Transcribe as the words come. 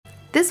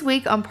This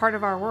week on Part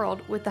of Our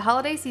World, with the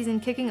holiday season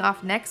kicking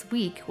off next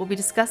week, we'll be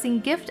discussing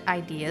gift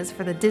ideas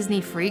for the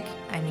Disney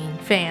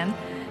fan,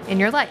 in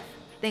your life.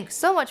 Thanks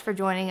so much for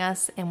joining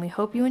us, and we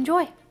hope you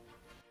enjoy.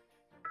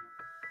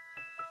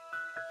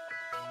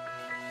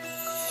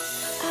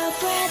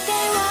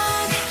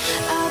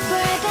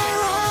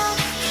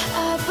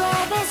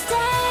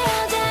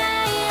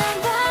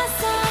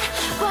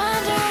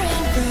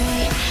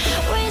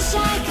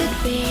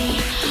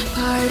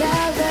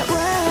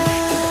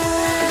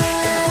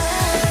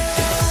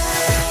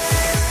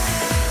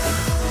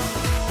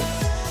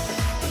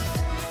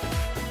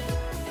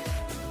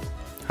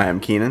 Hi, I'm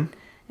Keenan.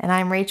 And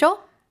I'm Rachel.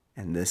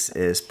 And this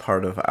is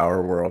Part of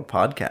Our World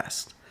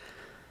podcast.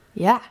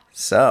 Yeah.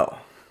 So,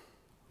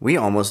 we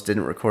almost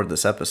didn't record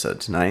this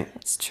episode tonight.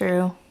 It's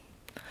true.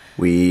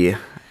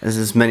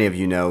 As many of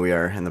you know, we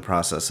are in the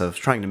process of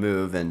trying to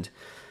move and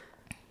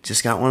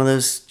just got one of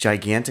those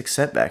gigantic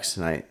setbacks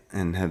tonight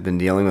and have been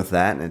dealing with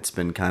that. And it's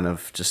been kind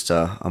of just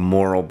a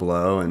moral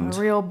blow. And a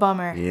real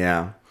bummer.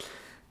 Yeah.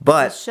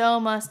 But the show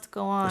must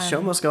go on. The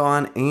show must go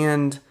on,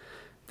 and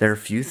there are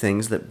few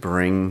things that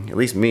bring, at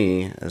least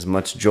me, as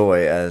much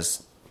joy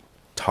as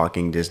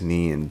talking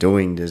Disney and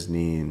doing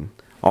Disney and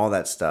all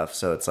that stuff.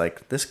 So it's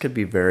like, this could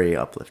be very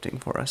uplifting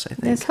for us, I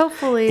think. Yes,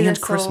 hopefully. And it's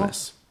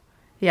Christmas.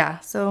 Yeah,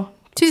 so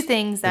two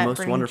things that bring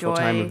joy. The most wonderful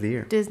time of the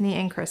year. Disney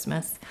and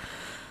Christmas.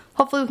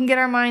 Hopefully we can get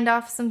our mind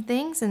off some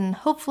things, and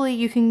hopefully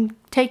you can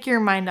take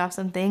your mind off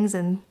some things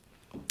and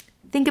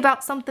think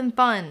about something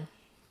fun.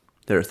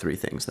 There are three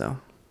things, though.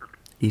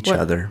 Each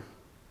other.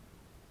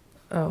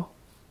 Oh.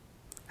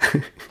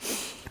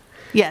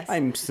 Yes.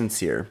 I'm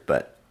sincere,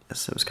 but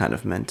yes, it was kind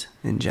of meant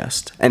in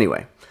jest.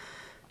 Anyway,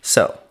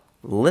 so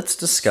let's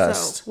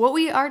discuss. So, what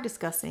we are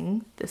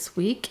discussing this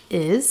week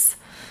is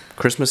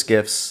Christmas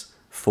gifts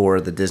for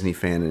the Disney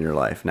fan in your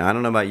life. Now, I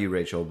don't know about you,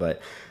 Rachel,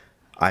 but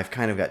I've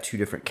kind of got two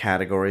different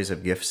categories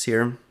of gifts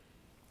here.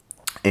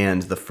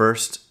 And the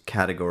first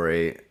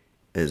category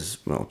is,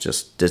 well,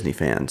 just Disney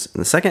fans.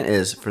 And the second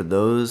is for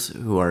those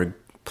who are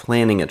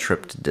planning a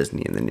trip to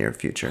Disney in the near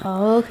future.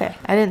 Oh, okay.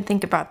 I didn't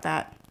think about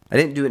that. I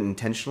didn't do it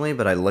intentionally,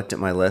 but I looked at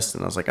my list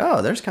and I was like,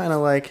 oh, there's kind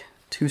of like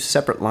two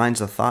separate lines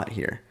of thought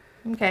here.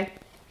 Okay.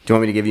 Do you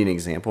want me to give you an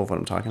example of what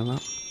I'm talking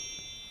about?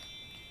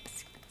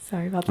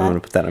 Sorry about that. I'm going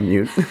to put that on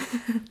mute.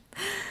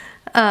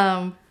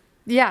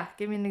 Yeah,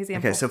 give me an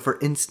example. Okay, so for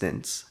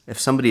instance, if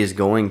somebody is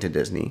going to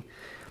Disney,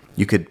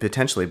 you could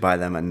potentially buy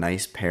them a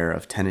nice pair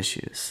of tennis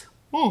shoes.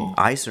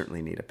 I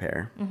certainly need a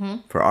pair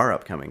for our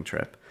upcoming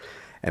trip.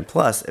 And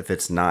plus, if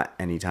it's not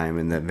anytime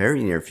in the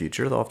very near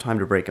future, they'll have time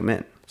to break them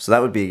in. So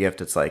that would be a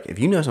gift. It's like, if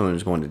you know someone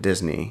who's going to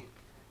Disney,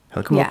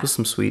 he'll come up with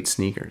some sweet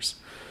sneakers.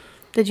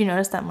 Did you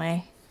notice that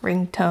my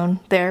ringtone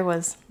there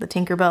was the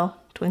Tinkerbell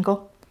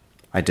Twinkle?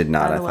 I did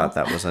not. I thought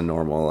that was a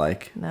normal,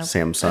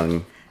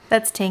 Samsung.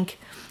 That's Tink.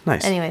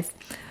 Nice. Anyways.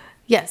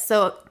 Yes,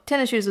 so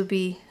tennis shoes would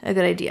be a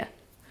good idea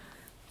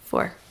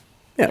for.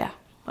 Yeah.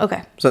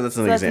 Okay. So that's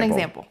an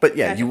example. But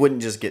yeah, gotcha. You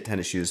wouldn't just get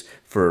tennis shoes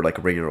for like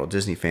a regular old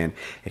Disney fan,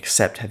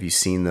 except have you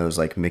seen those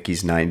like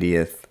Mickey's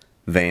 90th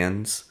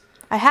Vans?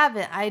 I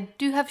haven't. I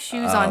do have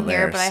shoes on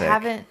here, but sick. I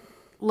haven't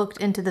looked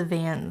into the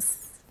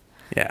Vans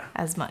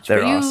as much.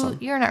 They're but awesome.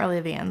 You're not really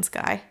a Vans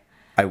guy.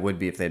 I would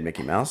be if they had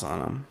Mickey Mouse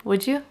on them.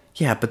 Would you?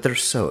 Yeah, but they're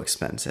so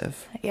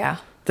expensive. Yeah.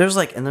 There's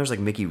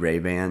Mickey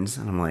Ray-Bans,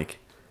 and I'm like,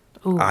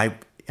 ooh. I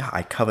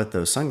covet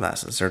those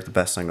sunglasses. They're the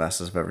best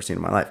sunglasses I've ever seen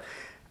in my life.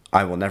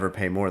 I will never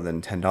pay more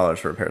than $10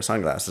 for a pair of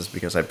sunglasses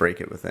because I break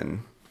it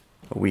within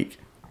a week.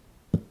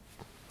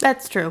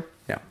 That's true.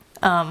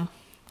 Yeah.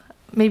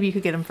 Maybe you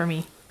could get them for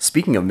me.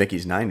 Speaking of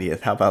Mickey's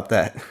 90th, how about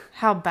that?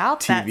 How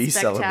about that TV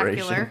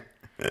spectacular?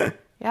 celebration?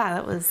 Yeah,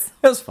 that was.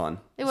 It was fun.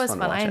 It was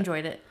fun. I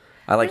enjoyed it.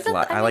 I liked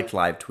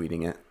live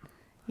tweeting it.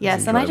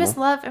 Yes, and I just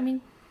love.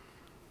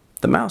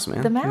 The mouse,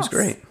 man. The mouse. It was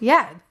great.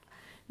 Yeah,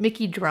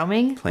 Mickey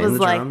drumming Playing was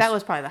the drums. that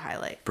was probably the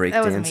highlight. Break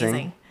that was dancing.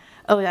 amazing.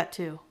 Oh, that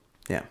too.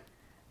 Yeah.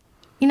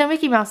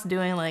 Mickey Mouse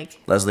doing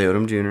Leslie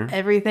Odom Jr.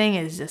 Everything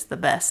is just the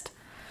best.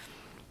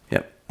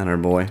 Yep, and our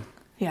boy.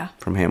 Yeah.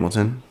 From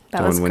Hamilton.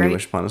 That was When great. You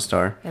Wish Upon a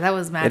Star. Yeah, that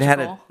was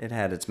magical. It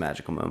had its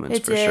magical moments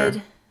It for did.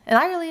 sure. And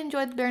I really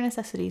enjoyed the Bare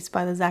Necessities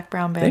by the Zac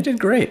Brown Band. They did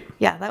great.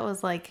 Yeah, that was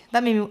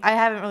that made me. I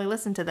haven't really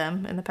listened to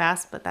them in the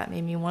past, but that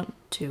made me want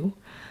to.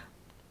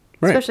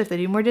 Right. Especially if they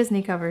do more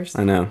Disney covers.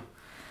 I know.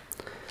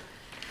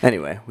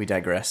 Anyway, we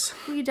digress.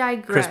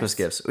 Christmas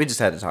gifts. We just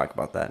had to talk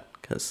about that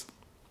because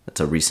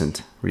it's a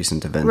recent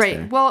event. Right.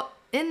 There. Well,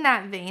 in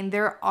that vein,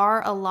 there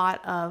are a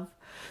lot of.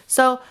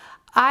 So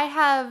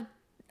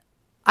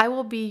I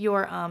will be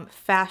your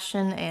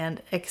fashion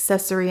and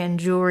accessory and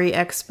jewelry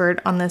expert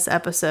on this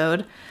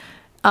episode.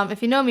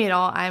 If you know me at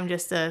all, I'm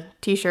just a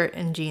t-shirt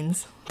and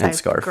jeans type and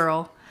scarf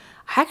girl.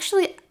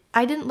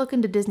 I didn't look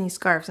into Disney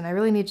scarves, and I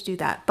really need to do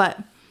that. But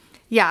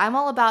yeah, I'm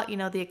all about,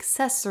 the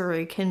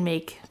accessory can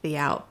make the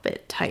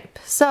outfit type.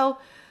 So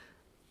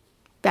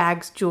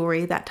bags,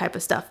 jewelry, that type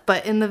of stuff.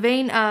 But in the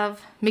vein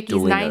of Mickey's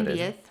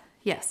 90th,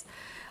 yes,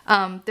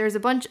 there's a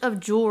bunch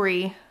of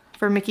jewelry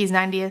for Mickey's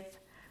 90th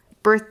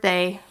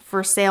birthday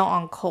for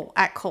sale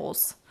at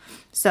Kohl's.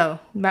 So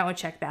you might want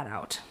to check that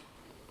out.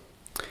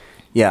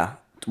 Yeah.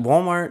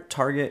 Walmart,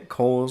 Target,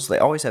 Kohl's, they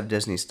always have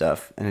Disney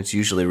stuff, and it's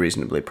usually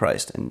reasonably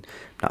priced. And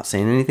I'm not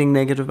saying anything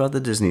negative about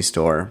the Disney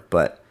store,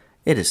 but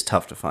it is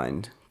tough to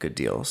find good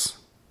deals.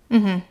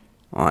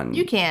 On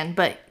You can,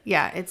 but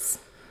yeah,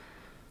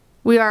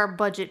 we are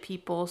budget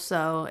people,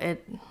 so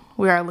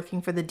we are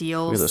looking for the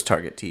deals. Look at those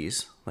Target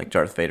tees, like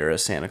Darth Vader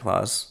as Santa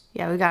Claus,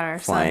 Yeah, we got our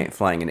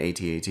flying an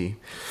AT-AT.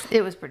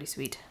 It was pretty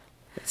sweet.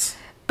 It's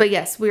But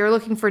yes, we are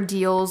looking for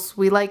deals.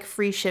 We like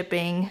free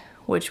shipping,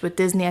 which with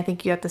Disney, I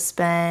think you have to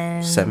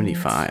spend $75.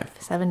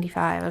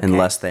 $75, okay.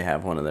 Unless they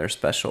have one of their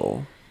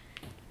special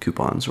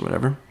coupons or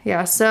whatever.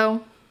 Yeah,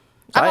 so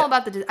I'm all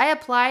about I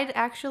applied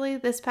actually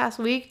this past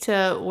week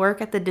to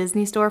work at the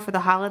Disney store for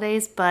the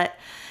holidays, but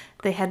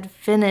they had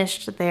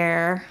finished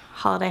their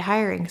holiday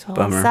hiring, so I was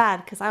Bummer.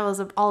 sad because I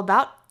was all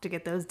about to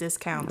get those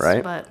discounts.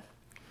 Right. But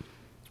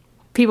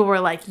people were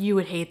like, "You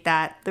would hate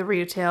that, the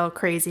retail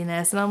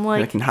craziness," and I'm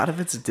like, Not if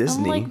it's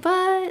Disney. I'm like,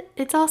 but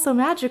it's also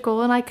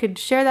magical, and I could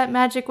share that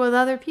magic with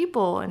other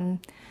people, and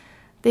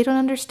they don't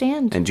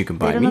understand. And you can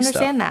buy They don't me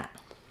understand stuff. that.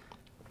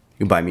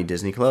 You can buy me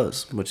Disney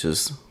clothes, which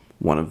is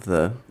one of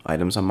the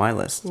items on my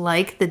list.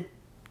 Like the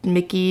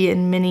Mickey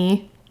and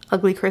Minnie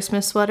ugly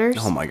Christmas sweaters.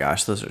 Oh my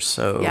gosh, those are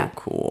so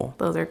cool.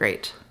 Those are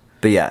great.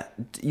 But yeah,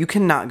 you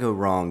cannot go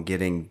wrong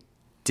getting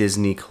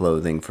Disney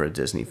clothing for a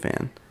Disney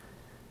fan.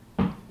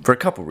 For a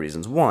couple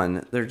reasons.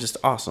 One, they're just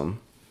awesome.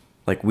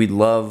 Like, we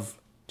love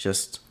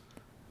just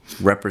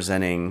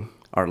representing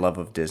our love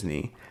of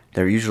Disney.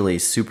 They're usually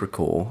super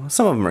cool.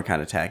 Some of them are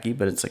kind of tacky,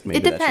 but it's like maybe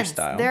It that's your depends.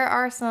 style. There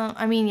are some,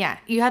 I mean, yeah,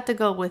 you have to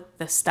go with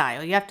the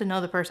style. You have to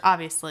know the person,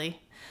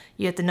 obviously.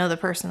 You have to know the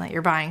person that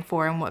you're buying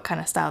for and what kind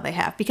of style they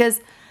have.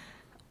 Because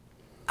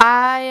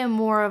I am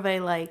more of a,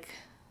 like,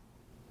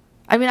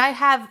 I mean, I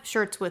have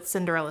shirts with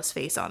Cinderella's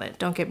face on it,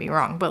 don't get me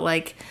wrong. But,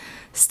 like,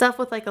 stuff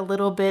with, like, a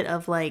little bit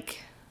of, like,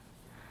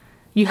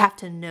 you have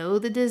to know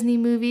the Disney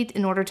movie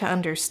in order to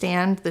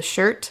understand the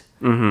shirt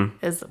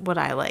is what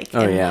I like.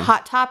 Oh, and yeah.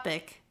 Hot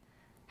Topic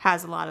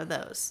has a lot of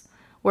those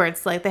where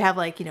it's like they have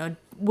like, you know,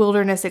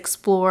 wilderness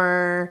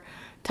explorer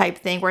type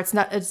thing where it's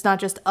not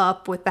just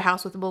up with the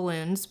house with the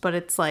balloons, but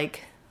it's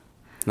like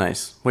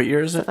Nice. What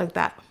year is it? stuff like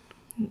that.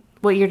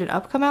 What year did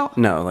Up come out?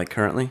 No, like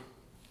currently?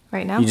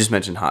 Right now? You just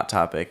mentioned Hot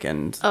Topic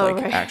and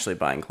right. actually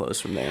buying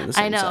clothes from there in the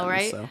same I know, sentence,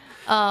 right? So.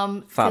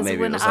 'Cause Thought maybe it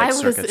when was like I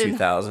circa was in-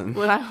 2000.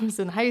 When I was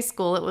in high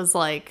school, it was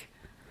like,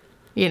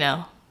 you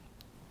know,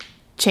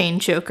 chain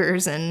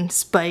chokers and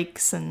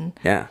spikes and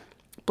Yeah.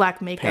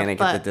 black makeup. Panic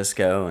but at the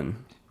Disco and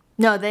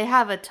no, they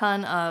have a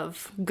ton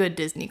of good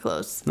Disney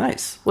clothes.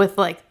 nice. With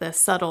like the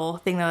subtle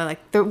thing that I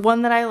like. The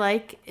one that I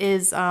like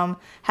is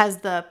has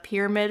the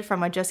pyramid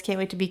from I Just Can't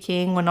Wait to Be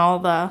King when all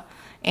the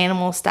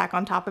animals stack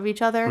on top of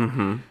each other.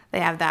 Mm-hmm. They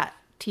have that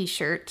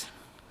T-shirt,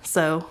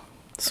 so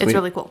Sweet. it's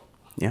really cool.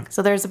 Yeah.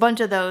 So there's a bunch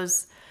of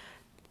those.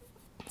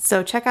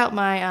 So check out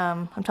my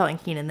I'm telling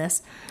Keenan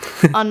this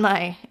on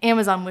my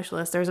Amazon wish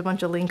list. There's a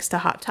bunch of links to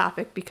Hot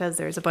Topic because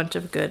there's a bunch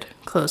of good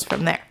clothes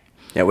from there.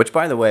 Yeah, which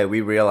by the way,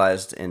 we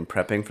realized in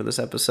prepping for this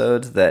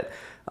episode that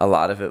a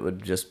lot of it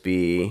would just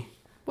be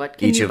What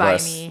can you buy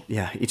me?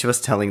 Yeah, each of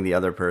us telling the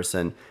other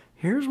person,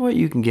 "Here's what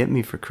you can get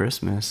me for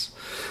Christmas."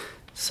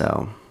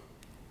 So,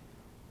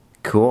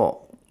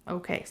 cool.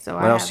 Okay, so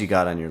What else you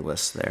got on your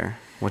list there?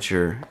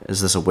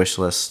 Is this a wish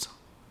list?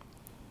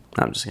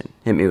 No, I'm just kidding.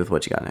 Hit me with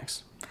what you got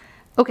next.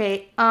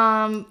 Okay,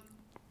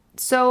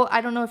 so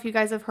I don't know if you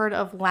guys have heard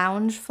of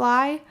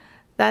Loungefly.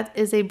 That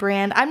is a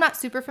brand. I'm not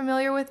super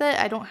familiar with it.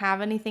 I don't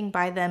have anything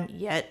by them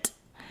yet.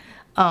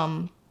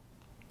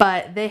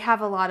 But they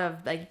have a lot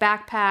of like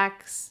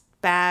backpacks,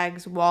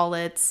 bags,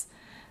 wallets,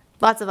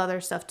 lots of other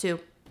stuff too.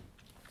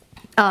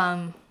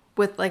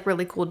 With like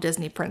really cool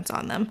Disney prints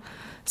on them.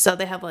 So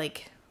they have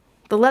like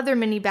the leather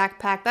mini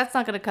backpack. That's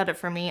not going to cut it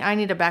for me. I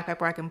need a backpack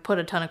where I can put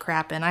a ton of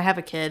crap in. I have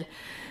a kid.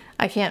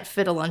 I can't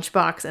fit a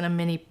lunchbox in a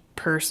mini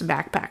purse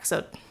backpack.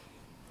 So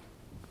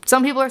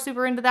some people are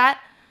super into that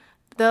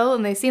though,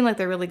 and they seem like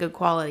they're really good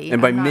quality.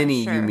 And by I'm not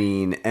mini, sure. you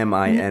mean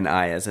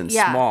M-I-N-I as in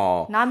Yeah,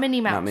 small. not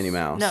Minnie Mouse. Not Minnie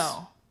Mouse.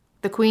 No.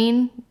 The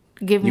Queen,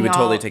 give me You would all...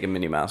 totally take a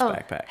Minnie Mouse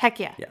backpack. heck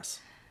yeah. Yes.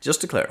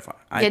 Just to clarify.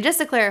 Yeah, just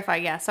to clarify,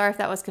 yeah. Sorry if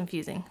that was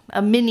confusing.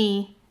 A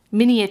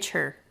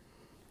miniature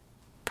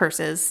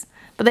purses.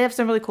 But they have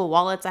some really cool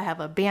wallets. I have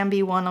a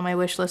Bambi one on my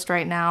wish list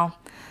right now.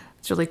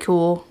 It's really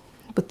cool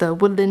with the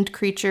woodland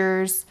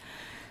creatures.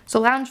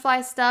 So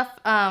Loungefly stuff.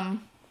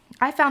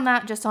 I found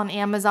that just on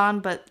Amazon,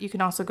 but you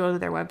can also go to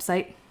their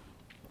website.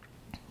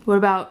 What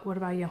about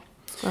you?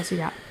 What else you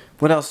got?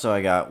 What else do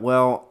I got?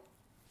 Well,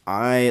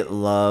 I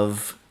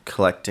love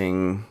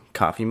collecting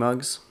coffee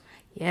mugs.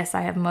 Yes,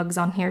 I have mugs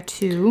on here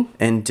too.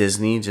 And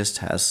Disney just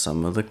has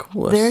some of the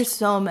coolest. There's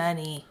so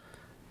many.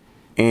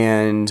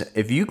 And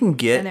if you can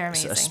get, And they're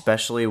amazing.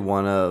 especially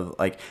one of,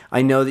 like,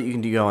 I know that you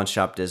can go on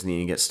Shop Disney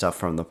and get stuff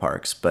from the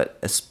parks, but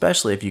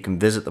especially if you can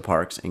visit the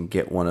parks and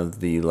get one of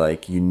the,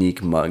 like,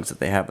 unique mugs that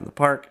they have in the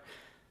park,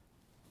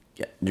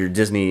 yeah, your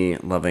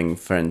Disney-loving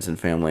friends and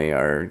family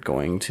are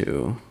going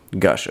to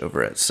gush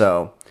over it.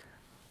 So,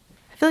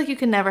 feel like you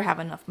can never have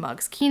enough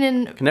mugs.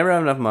 Keenan Can never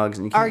have enough mugs,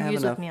 and you can't have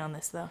argues enough. with me on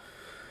this, though.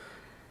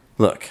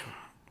 Look,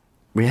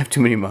 we have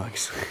too many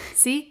mugs.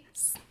 See?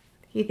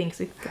 He thinks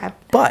we have...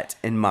 But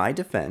in my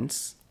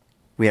defense,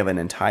 we have an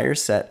entire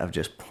set of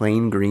just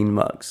plain green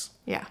mugs.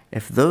 Yeah.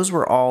 If those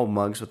were all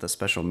mugs with a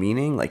special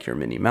meaning, like your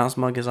Minnie Mouse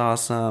mug is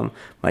awesome,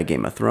 my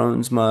Game of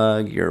Thrones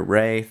mug, your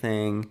Ray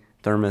thing,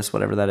 thermos,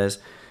 whatever that is,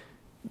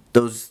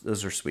 those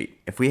are sweet.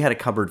 If we had a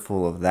cupboard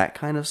full of that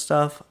kind of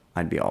stuff,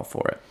 I'd be all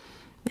for it.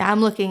 Yeah,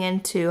 I'm looking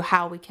into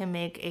how we can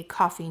make a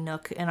coffee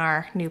nook in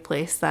our new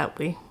place that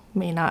we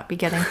may not be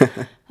getting.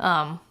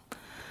 How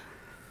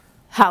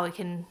we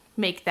can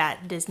make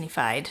that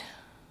Disney-fied.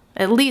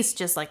 At least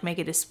just like make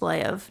a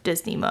display of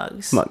Disney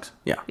mugs. Mugs,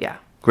 yeah. Yeah.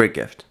 Great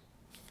gift.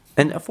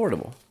 And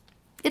affordable.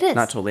 It is.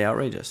 Not totally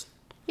outrageous.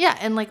 Yeah,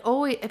 and like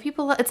always,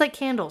 it's like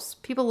candles.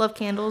 People love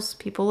candles.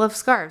 People love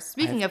scarves.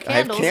 Speaking of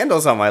candles. I have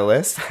candles on my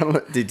list.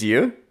 Did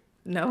you?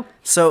 No.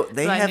 So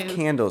they But I have knew.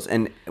 candles,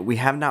 and we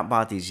have not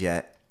bought these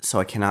yet, so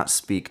I cannot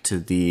speak to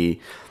the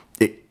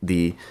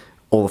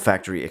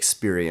olfactory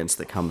experience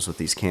that comes with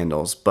these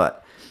candles.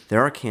 But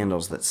there are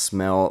candles that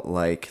smell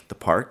like the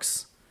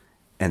parks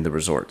and the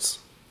resorts.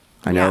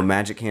 I know Yeah.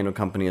 Magic Candle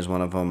Company is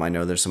one of them. I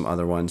know there's some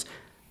other ones.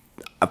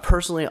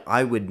 Personally,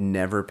 I would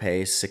never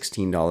pay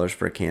 $16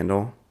 for a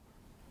candle.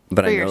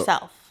 But For I know,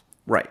 yourself.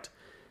 right.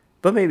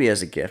 But maybe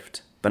as a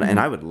gift. But and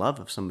I would love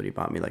if somebody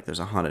bought me, like, there's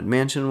a Haunted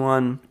Mansion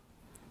one.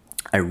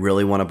 I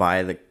really want to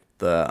buy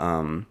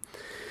the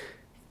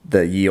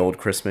Ye Old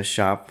Christmas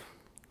Shop,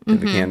 the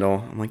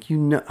candle. I'm like,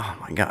 oh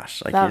my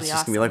gosh, like That would it's be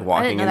just gonna be awesome. like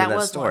walking I didn't know into that that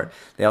was store. one.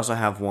 They also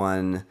have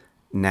one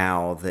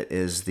now that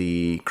is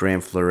the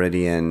Grand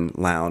Floridian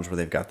Lounge, where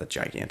they've got the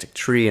gigantic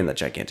tree and the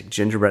gigantic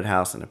gingerbread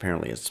house, and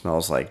apparently it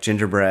smells like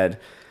gingerbread.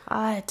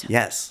 What?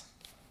 Yes,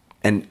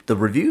 and the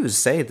reviews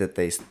say that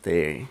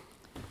they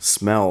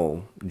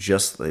smell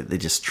just, they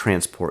just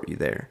transport you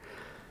there.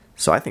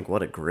 So I think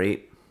what a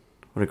great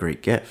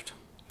gift.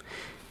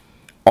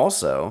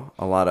 Also,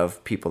 a lot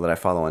of people that I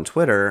follow on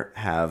Twitter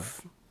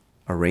have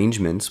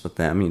arrangements with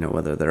them,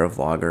 whether they're a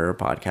vlogger or a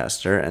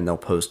podcaster, and they'll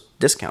post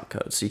discount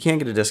codes. So you can't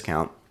get a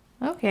discount,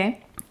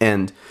 Okay.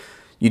 and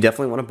you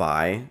definitely want to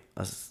buy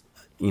a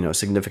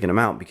significant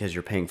amount, because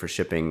you're paying for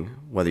shipping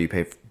whether you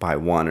buy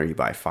one or you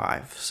buy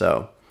 5.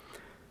 So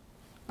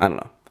I don't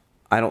know.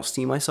 I don't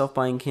see myself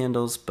buying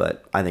candles,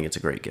 but I think it's a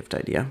great gift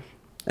idea.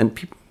 And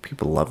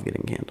people love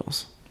getting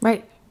candles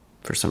Right.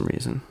 for some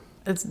reason.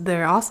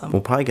 They're awesome.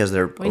 Well, probably because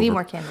We need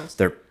more candles.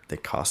 They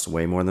cost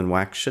way more than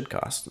wax should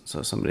cost.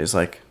 So somebody's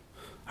like,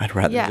 I'd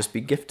rather Yeah. just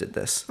be gifted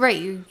this. Right,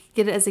 you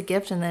get it as a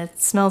gift and then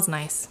it smells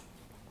nice.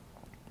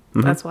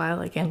 That's why I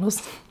like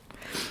candles.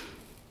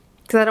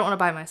 Because I don't want to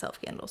buy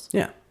myself candles.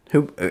 Yeah.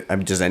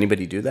 Does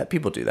anybody do that?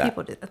 People do that.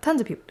 People do that.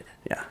 Tons of people do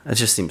that. Yeah. That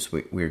just seems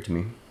weird to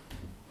me.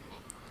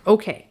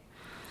 Okay.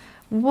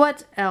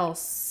 What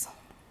else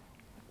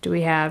do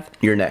we have?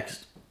 You're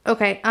next.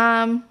 Okay,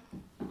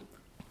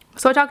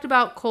 so I talked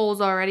about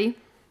Kohl's already.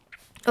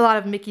 A lot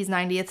of Mickey's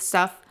 90th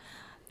stuff.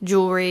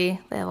 Jewelry.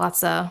 They have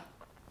lots of,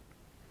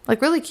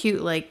 like, really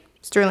cute, like,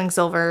 sterling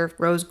silver,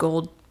 rose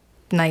gold,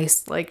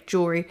 nice, like,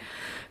 jewelry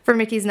for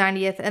Mickey's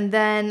 90th. And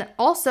then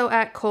also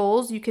at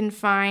Kohl's, you can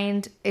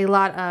find a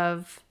lot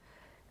of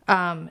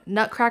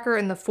Nutcracker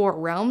and the Four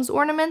Realms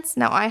ornaments.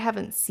 Now, I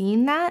haven't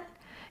seen that.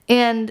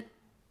 And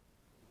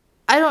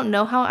I don't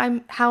know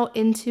how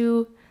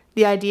into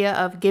the idea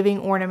of giving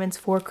ornaments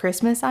for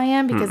Christmas I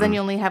am, because then you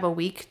only have a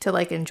week to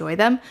like enjoy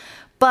them.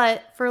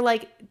 But for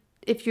like,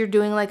 if you're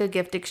doing like a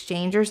gift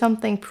exchange or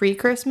something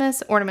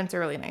pre-Christmas, ornaments are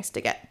really nice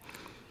to get.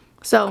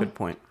 So Good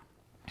point.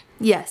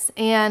 yes,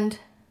 and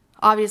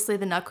obviously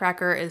the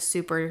Nutcracker is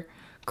super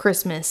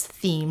Christmas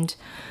themed.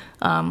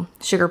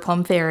 Sugar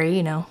Plum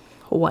Fairy,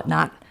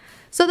 whatnot.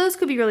 So those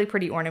could be really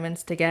pretty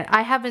ornaments to get.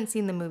 I haven't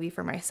seen the movie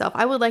for myself.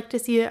 I would like to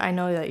see it. I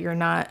know that you're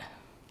not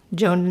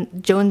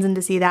jonesing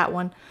to see that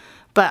one,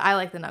 but I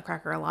like the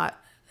Nutcracker a lot,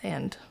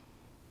 and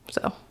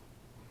so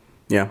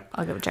Yeah.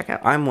 I'll give it a check out.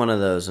 I'm one of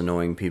those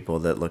annoying people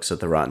that looks at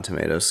the Rotten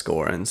Tomatoes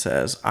score and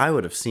says, I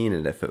would have seen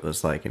it if it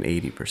was like an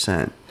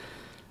 80%.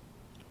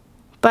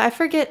 But I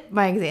forget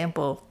my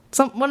example.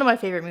 One of my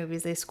favorite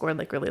movies, they scored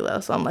like really low,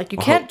 so I'm like, you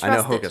can't I know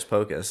trust Hocus it.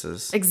 Pocus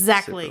is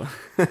Exactly.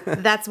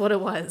 That's what it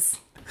was.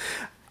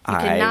 You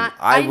I cannot-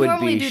 I would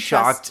normally be do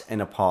shocked trust-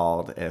 and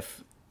appalled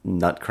if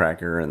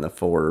Nutcracker and the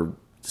Four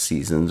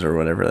Seasons or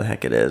whatever the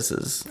heck it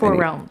is Four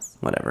Realms.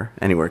 Whatever.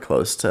 Anywhere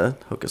close to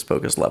Hocus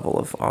Pocus level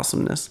of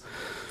awesomeness.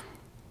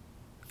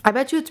 I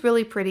bet you it's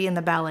really pretty and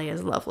the ballet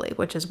is lovely,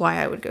 which is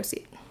why I would go see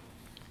it.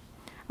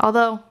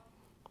 Although,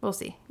 we'll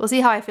see. We'll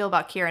see how I feel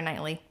about Keira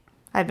Knightley.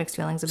 I have mixed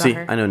feelings about See,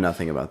 her. I know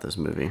nothing about this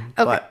movie.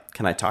 But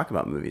can I talk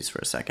about movies for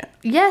a second?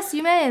 Yes,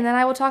 you may, and then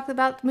I will talk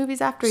about the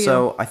movies after you.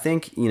 So I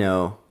think,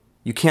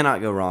 you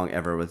cannot go wrong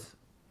ever with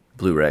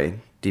Blu-ray,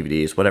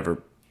 DVDs,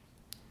 whatever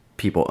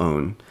people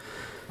own,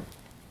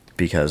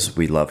 because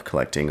we love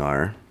collecting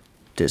our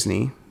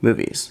Disney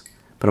movies.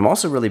 But I'm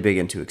also really big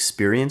into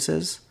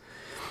experiences.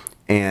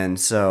 And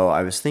so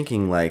I was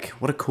thinking, like,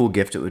 what a cool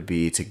gift it would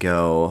be to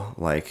go,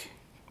 like,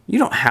 You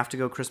don't have to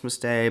go Christmas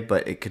Day,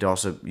 but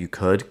you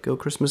could go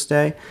Christmas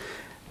Day.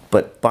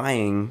 But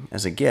buying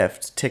as a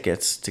gift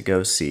tickets to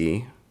go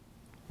see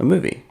a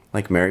movie.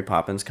 Like Mary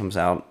Poppins comes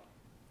out,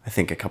 I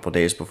think, a couple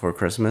days before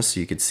Christmas, so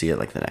you could see it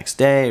like the next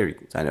day. Or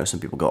I know some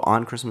people go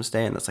on Christmas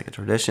Day, and that's like a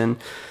tradition.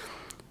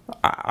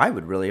 I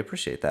would really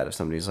appreciate that if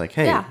somebody's like,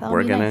 hey,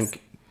 we're going nice.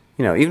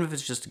 to, even if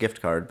it's just a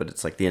gift card, but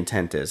it's like the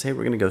intent is, hey,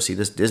 we're going to go see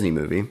this Disney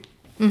movie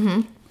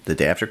the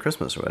day after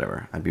Christmas or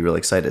whatever. I'd be really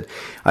excited.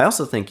 I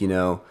also think,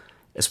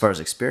 as far as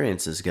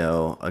experiences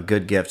go, a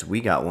good gift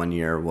we got one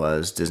year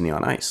was Disney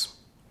on Ice.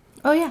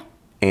 Oh, yeah.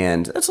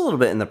 And that's a little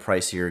bit in the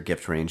pricier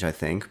gift range, I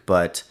think.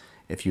 But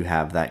if you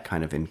have that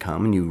kind of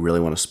income and you really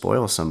want to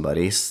spoil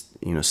somebody,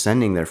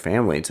 sending their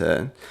family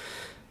to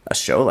a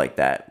show like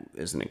that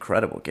is an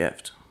incredible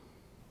gift.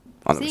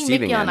 On the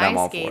receiving Mickey on end, I'm ice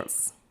all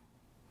skates.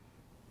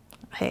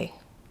 Hey,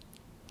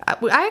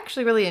 I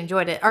actually really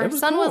enjoyed it. Our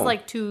son was cool.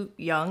 like too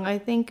young, I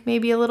think,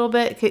 maybe a little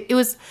bit. He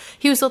was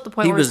still at the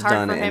point where it was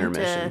hard for him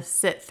to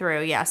sit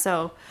through. Yeah,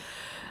 so,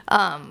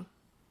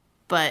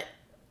 but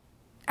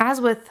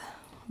as with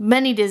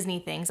many Disney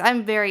things,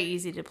 I'm very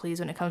easy to please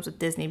when it comes with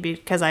Disney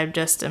because I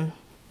just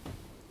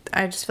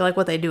feel like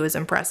what they do is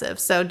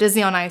impressive. So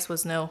Disney on Ice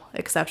was no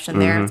exception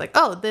there. It's like,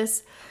 oh,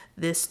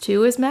 this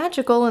too is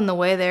magical in the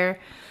way they're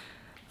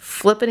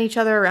flipping each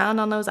other around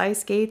on those ice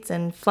skates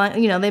and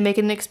flying. They make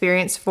it an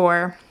experience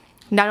for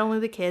not only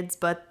the kids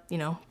but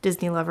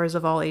Disney lovers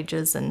of all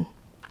ages. And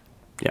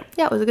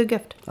yeah, it was a good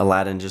gift.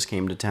 Aladdin just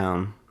came to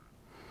town.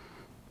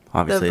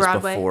 Obviously, it's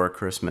before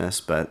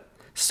Christmas, but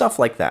stuff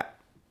like that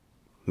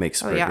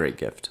makes for a great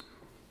gift.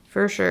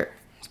 For sure,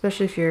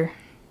 especially if you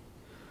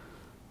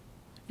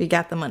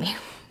got the money.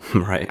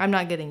 Right. I'm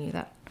not getting you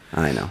that.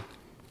 I know.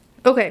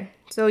 Okay,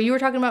 so you were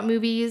talking about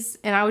movies,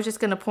 and I was just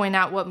going to point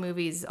out what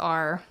movies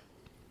are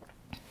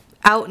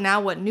out now,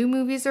 what new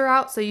movies are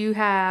out. So you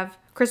have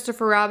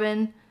Christopher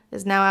Robin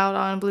is now out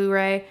on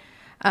Blu-ray.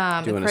 Do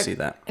you want to see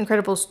that?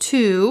 Incredibles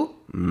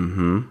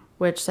 2,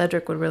 which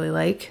Cedric would really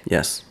like.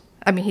 Yes.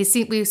 I mean,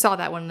 we saw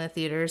that one in the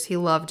theaters. He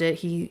loved it.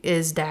 He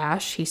is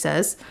Dash, he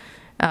says.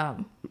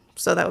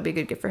 So that would be a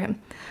good gift for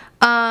him.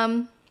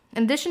 In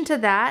addition to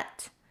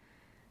that,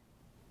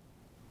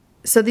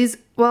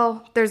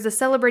 there's the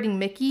Celebrating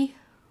Mickey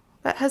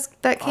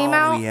that came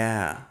out. Oh,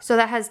 yeah. So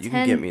that has you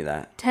can get me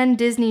that. 10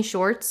 Disney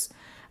shorts,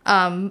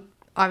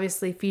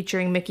 obviously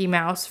featuring Mickey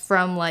Mouse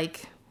from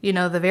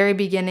the very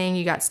beginning.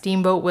 You got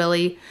Steamboat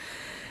Willie,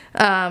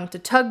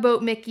 to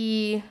Tugboat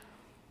Mickey,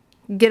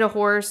 Get a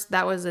Horse.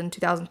 That was in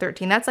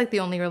 2013. That's like the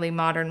only really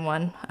modern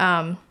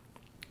one.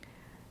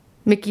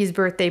 Mickey's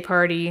Birthday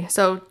Party.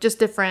 So just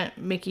different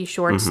Mickey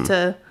shorts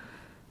to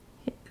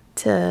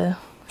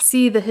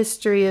see the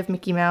history of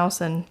Mickey Mouse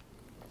and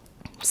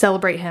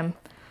celebrate him.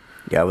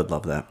 Yeah, I would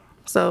love that.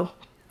 So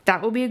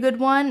that will be a good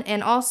one.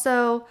 And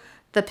also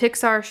the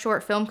Pixar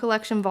Short Film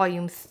Collection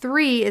Volume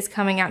 3 is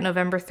coming out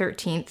November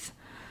 13th.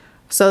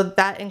 So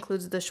that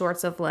includes the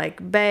shorts of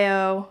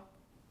Bao.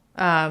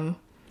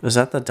 Is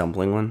that the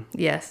dumpling one?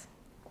 Yes.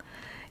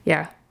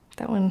 Yeah,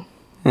 that one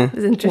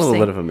is interesting. A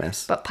little bit of a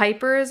miss. But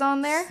Piper is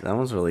on there. That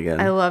one's really good.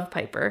 I love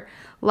Piper.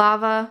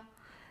 Lava.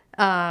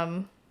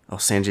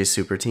 Sanjay's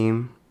Super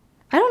Team.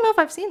 I don't know if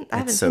I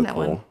haven't seen that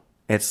one.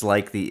 It's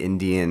like the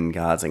Indian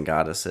gods and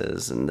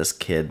goddesses, and this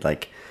kid, I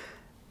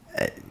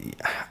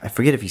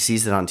forget if he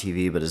sees it on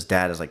TV, but his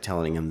dad is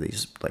telling him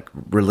these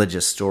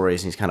religious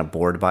stories, and he's kind of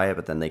bored by it,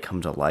 but then they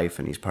come to life,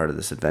 and he's part of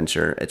this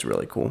adventure. It's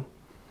really cool.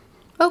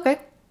 Okay.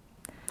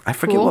 I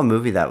forget what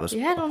movie that was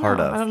a part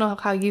of. I don't know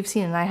how you've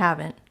seen it. I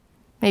haven't.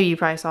 Maybe you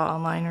probably saw it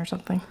online or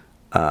something.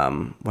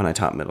 When I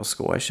taught middle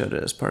school, I showed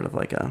it as part of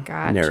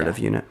a narrative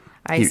unit.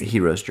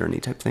 Hero's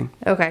Journey type thing.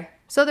 Okay.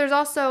 So there's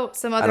also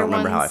some other ones. I don't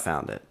remember how I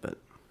found it, but...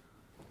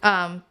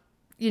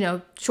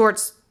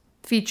 shorts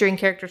featuring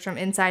characters from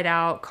Inside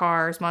Out,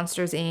 Cars,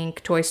 Monsters,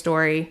 Inc., Toy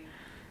Story.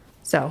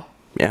 So...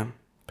 yeah.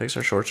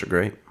 Pixar shorts are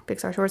great.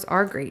 Pixar shorts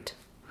are great.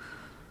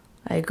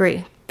 I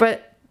agree.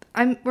 But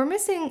we're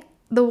missing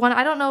the one...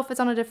 I don't know if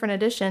it's on a different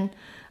edition.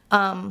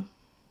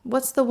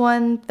 What's the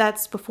one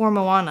that's before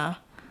Moana?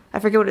 I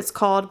forget what it's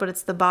called, but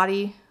it's the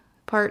body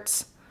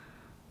parts.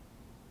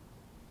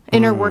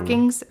 Inner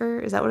Workings, or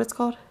is that what it's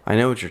called? I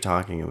know what you're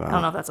talking about. I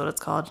don't know if that's what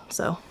it's called,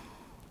 so...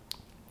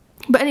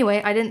 But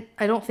anyway, I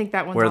don't think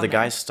that one's where on the there.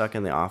 guy's stuck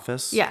in the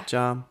office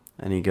job,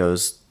 and he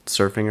goes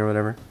surfing or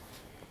whatever.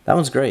 That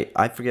one's great.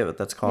 I forget what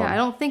that's called.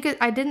 Yeah,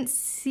 I didn't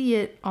see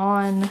it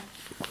on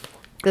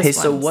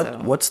this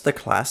one. What's the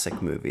classic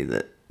movie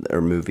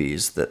or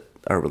movies that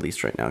are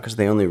released right now? Because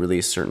they only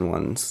release certain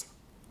ones,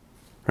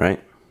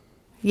 right?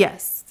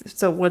 Yes.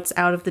 So what's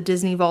out of the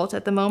Disney vault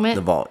at the moment?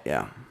 The vault,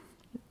 yeah.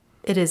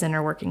 It is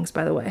Inner Workings,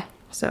 by the way.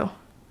 So,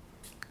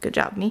 good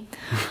job, me.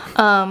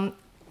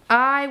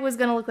 I was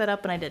going to look that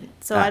up, and I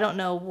didn't. So, I don't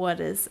know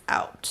what is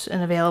out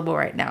and available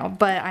right now.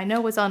 But I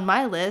know what's on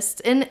my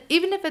list. And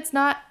even if it's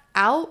not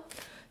out,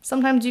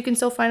 sometimes you can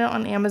still find it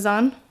on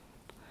Amazon.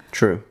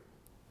 True.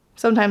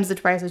 Sometimes the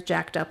price is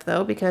jacked up,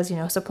 though, because,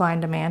 supply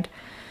and demand.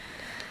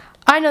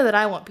 I know that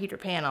I want Peter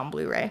Pan on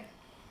Blu-ray.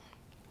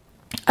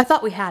 I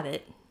thought we had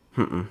it.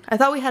 I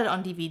thought we had it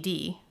on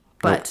DVD,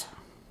 but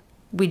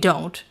we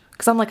don't.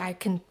 Because I'm like, I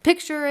can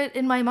picture it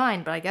in my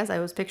mind, but I guess I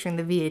was picturing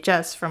the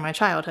VHS from my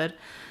childhood.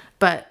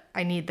 But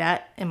I need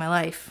that in my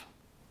life,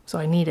 so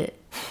I need it.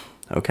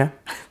 Okay.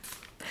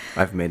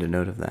 I've made a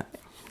note of that.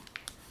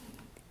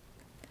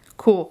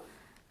 Cool.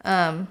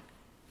 Yeah,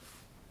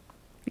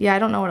 I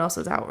don't know what else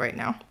is out right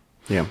now.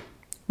 Yeah.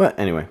 But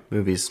anyway,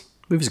 movies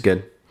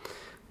good.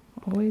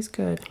 Always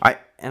good.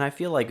 I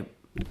feel like,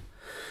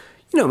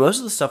 most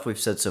of the stuff we've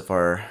said so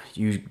far,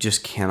 you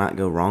just cannot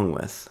go wrong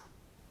with.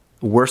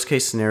 Worst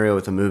case scenario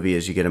with a movie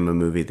is you get them a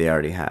movie they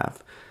already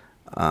have.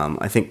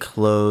 I think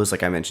clothes,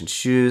 like I mentioned,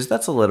 shoes,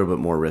 that's a little bit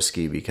more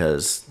risky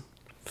because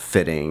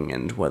fitting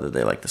and whether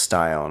they like the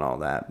style and all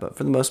that. But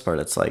for the most part,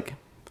 it's like...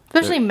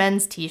 Especially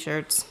men's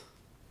t-shirts.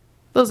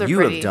 Those are you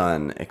pretty. You have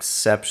done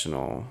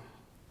exceptionally.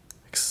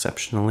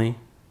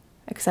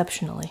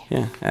 Exceptionally.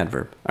 Yeah,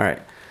 adverb. All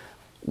right.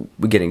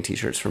 We're getting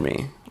t-shirts for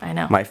me. I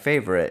know. My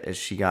favorite is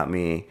she got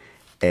me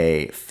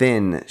a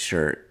Finn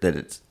shirt that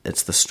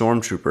it's the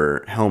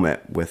Stormtrooper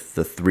helmet with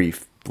the 3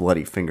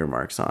 bloody finger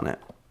marks on it.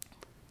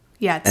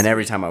 Yeah, it's and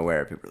every time I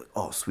wear it, people are like,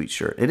 "Oh, sweet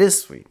shirt." It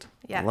is sweet.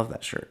 Yeah. I love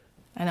that shirt.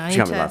 I know. She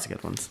got me lots of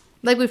good ones.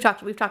 Like we've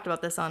talked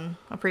about this on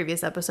a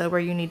previous episode where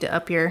you need to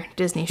up your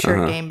Disney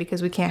shirt game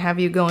because we can't have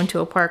you go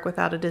into a park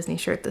without a Disney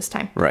shirt this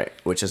time. Right,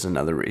 which is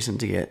another reason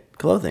to get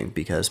clothing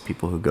because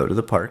people who go to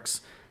the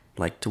parks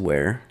like to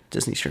wear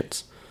Disney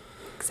shirts.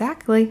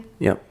 Exactly.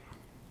 Yep.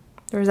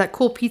 There was that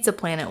cool Pizza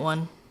Planet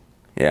one.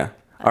 Yeah.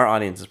 Our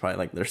audience is probably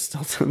like,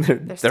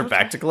 they're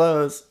back to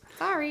clothes.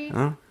 Sorry.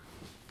 Oh,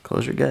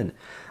 clothes are good.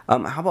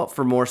 How about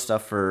for more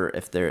stuff for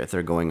if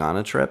they're going on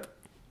a trip?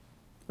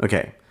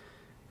 Okay.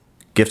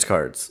 Gift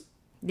cards.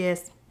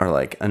 Yes. Are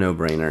like a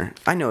no-brainer.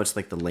 I know it's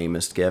like the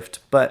lamest gift,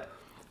 but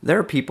there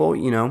are people,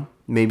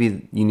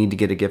 maybe you need to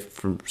get a gift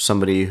from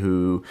somebody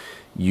who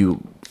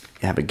you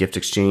have a gift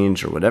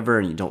exchange or whatever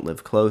and you don't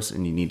live close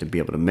and you need to be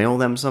able to mail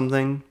them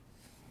something.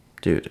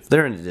 Dude, if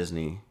they're into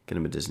Disney, get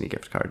them a Disney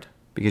gift card.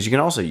 Because you can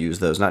also use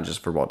those not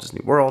just for Walt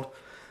Disney World,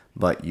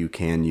 but you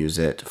can use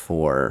it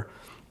for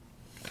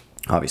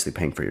obviously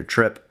paying for your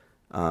trip,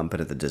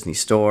 but at the Disney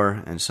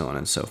store and so on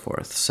and so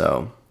forth.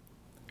 So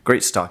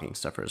great stocking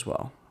stuffer as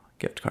well.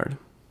 Gift card.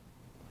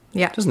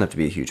 Yeah. It doesn't have to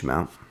be a huge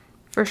amount.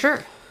 For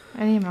sure.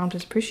 Any amount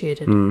is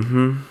appreciated.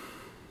 Mm-hmm.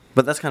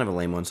 But that's kind of a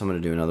lame one, so I'm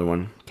going to do another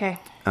one. Okay.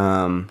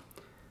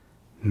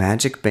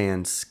 Magic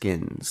Band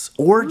skins.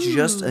 Or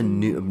just a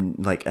new,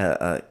 like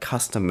a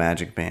custom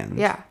Magic Band.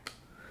 Yeah.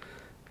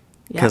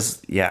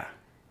 Because,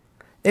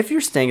 if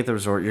you're staying at the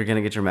resort, you're going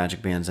to get your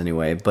Magic Bands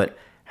anyway, but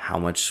how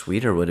much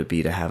sweeter would it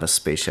be to have a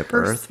Spaceship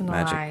Earth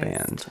Magic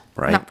Band,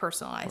 right? Not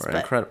personalized, but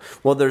incredible.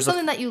 Well, there's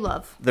something that you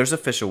love. There's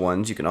official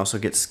ones. You can also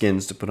get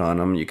skins to put on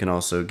them. You can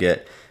also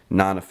get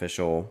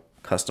non-official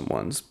custom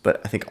ones. But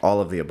I think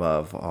all of the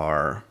above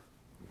are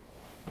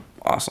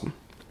awesome.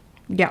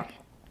 Yeah.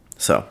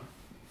 So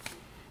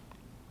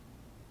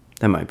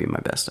that might be my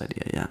best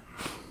idea yet.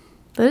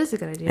 That is a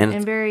good idea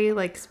and very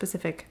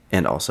specific.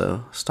 And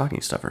also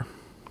stocking stuffer.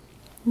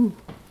 Ooh.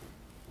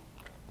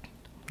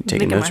 You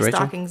taking notes, my Rachel?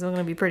 stockings are going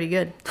to be pretty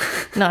good.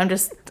 No, I'm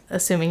just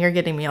assuming you're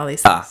getting me all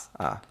these things.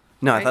 No,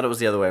 right? I thought it was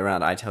the other way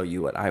around. I tell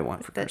you what I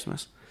want for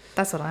Christmas.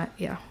 That's what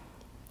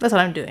That's what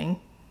I'm doing.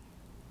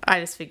 I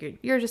just figured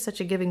you're just such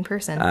a giving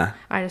person.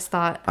 I just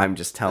thought I'm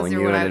just telling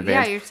you in advance.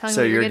 Yeah, you're telling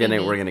me.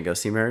 So we're gonna go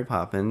see Mary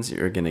Poppins.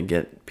 You're gonna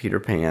get Peter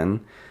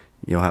Pan.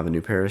 You'll have a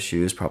new pair of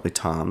shoes, probably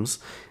Tom's.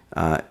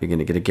 You're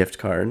gonna get a gift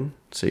card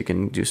so you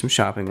can do some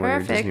shopping while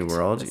you're at Disney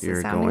World.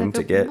 You're going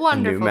to get a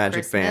new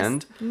Magic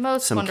Band,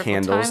 some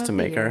candles to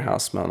make our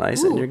house smell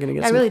nice, and you're gonna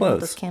get some clothes. Love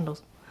those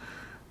candles.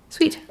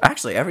 Sweet.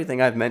 Actually,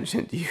 everything I've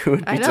mentioned, you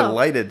would be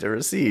delighted to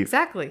receive.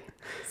 Exactly.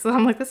 So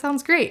I'm like, this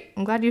sounds great.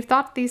 I'm glad you've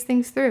thought these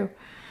things through.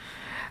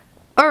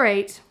 All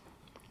right.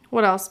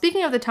 What else?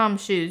 Speaking of the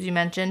Tom's shoes you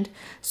mentioned,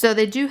 so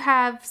they do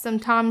have some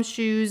Tom's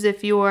shoes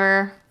if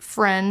your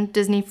friend,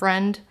 Disney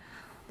friend,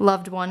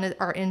 loved one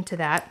are into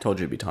that. Told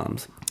you it'd be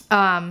Tom's.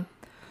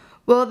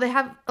 Well, they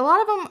have a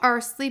lot of them are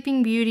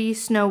Sleeping Beauty,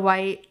 Snow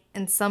White,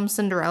 and some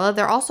Cinderella.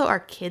 There also are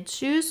kids'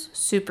 shoes,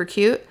 super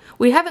cute.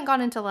 We haven't gone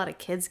into a lot of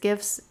kids'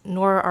 gifts,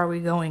 nor are we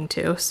going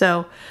to.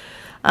 So,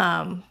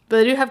 but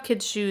they do have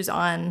kids' shoes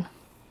on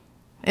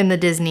in the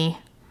Disney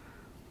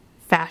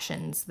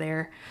fashions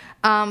there.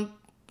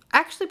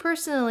 Actually,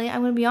 personally,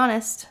 I'm going to be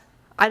honest.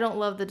 I don't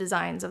love the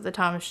designs of the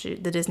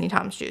Disney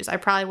Tom's shoes. I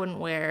probably wouldn't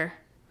wear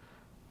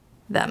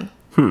them.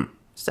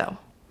 So,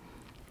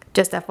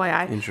 just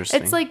FYI.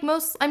 Interesting. It's like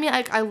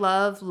I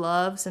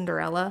love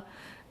Cinderella,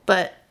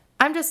 but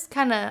I'm just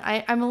kind of,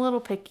 I'm a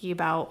little picky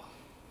about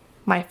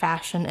my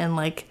fashion and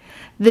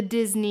the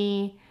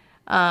Disney,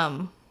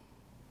 I'm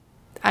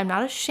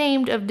not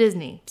ashamed of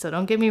Disney, so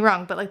don't get me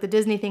wrong, but the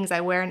Disney things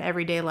I wear in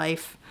everyday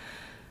life.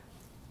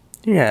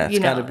 Yeah, it's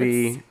got to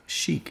be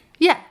chic.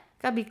 Yeah,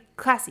 got to be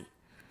classy.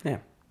 Yeah.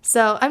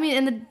 So,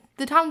 and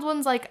the Tom's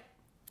ones, I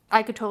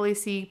could totally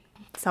see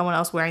someone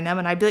else wearing them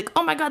and I'd be like,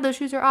 oh my god, those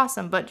shoes are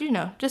awesome. But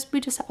we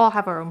just all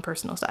have our own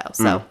personal style.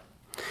 So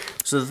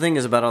So the thing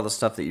is about all the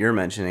stuff that you're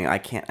mentioning, I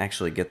can't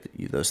actually get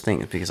you those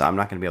things because I'm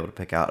not going to be able to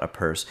pick out a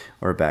purse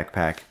or a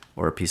backpack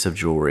or a piece of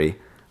jewelry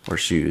or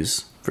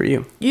shoes for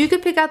you. You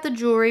could pick out the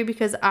jewelry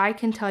because I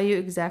can tell you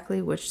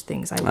exactly which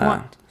things I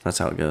want. That's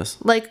how it goes.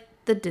 Like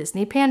the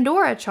Disney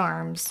Pandora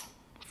charms,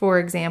 for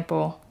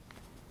example.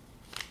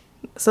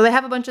 So they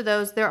have a bunch of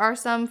those. There are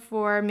some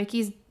for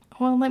Mickey's.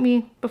 Well,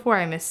 before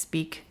I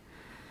misspeak.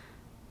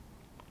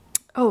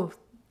 Oh,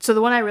 so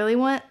the one I really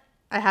want,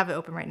 I have it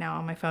open right now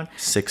on my phone.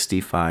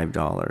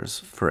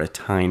 $65 for a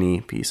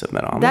tiny piece of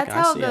metal. That's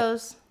how it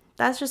goes.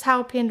 That's just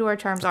how Pandora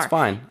charms are. That's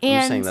fine. I'm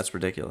just saying that's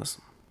ridiculous.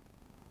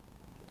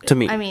 To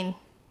me. I mean,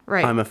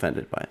 right. I'm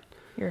offended by it.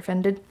 You're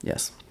offended?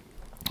 Yes.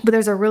 But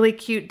there's a really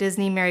cute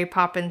Disney Mary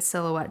Poppins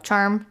silhouette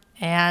charm,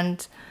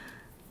 and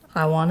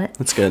I want it.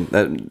 That's good.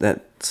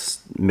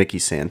 That's Mickey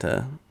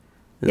Santa.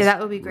 Yeah, that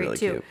would be great really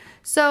too. Cute.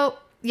 So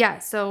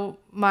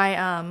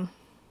my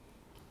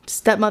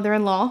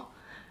stepmother-in-law,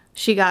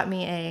 she got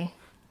me a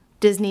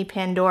Disney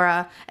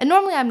Pandora. And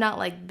normally I'm not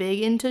like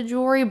big into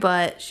jewelry,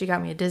 but she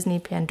got me a Disney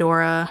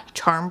Pandora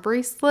charm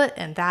bracelet,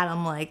 and that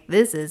I'm like,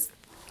 this is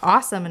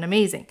awesome and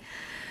amazing.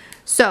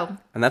 So,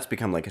 and that's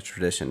become like a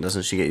tradition.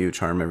 Doesn't she get you a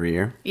charm every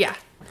year? Yeah.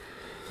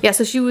 Yeah,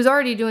 so she was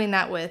already doing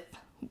that with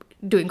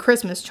doing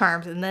Christmas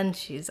charms, and then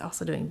she's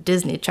also doing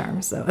Disney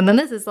charms. So, and then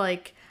this is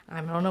like, I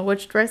don't know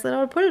which bracelet I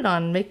would put it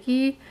on,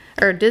 Mickey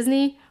or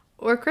Disney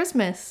or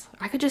Christmas.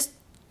 I could just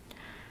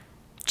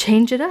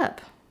change it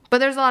up. But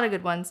there's a lot of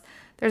good ones.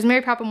 There's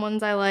Mary Poppins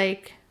ones I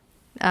like.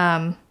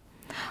 A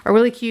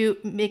really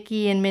cute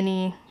Mickey and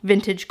Minnie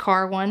vintage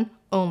car one,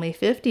 only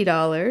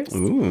 $50.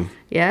 Ooh.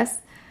 Yes.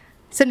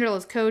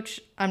 Cinderella's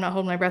Coach, I'm not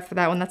holding my breath for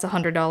that one. That's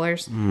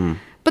 $100.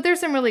 But there's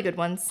some really good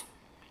ones,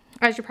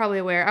 as you're probably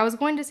aware. I was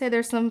going to say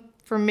there's some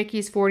for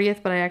Mickey's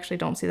 40th, but I actually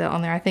don't see that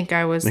on there. I think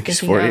I was Mickey's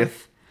thinking 40th?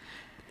 of...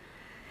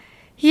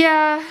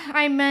 Yeah,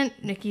 I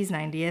meant Mickey's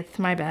 90th.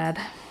 My bad.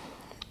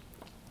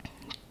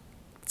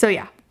 So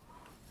yeah.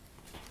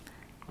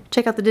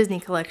 Check out the Disney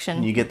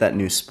collection. You get that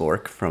new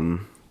spork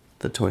from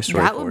the Toy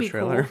Story 4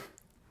 trailer. Cool.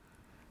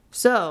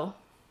 So...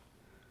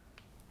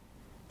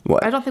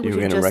 What? I don't think we you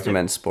were should going to just...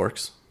 recommend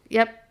sporks?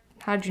 Yep.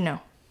 How'd you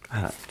know?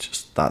 I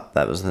just thought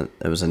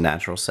it was a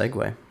natural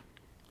segue.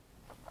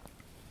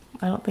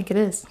 I don't think it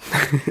is.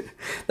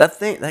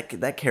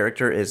 That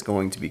character is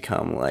going to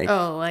become like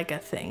like a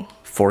thing.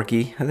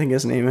 Forky, I think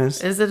his name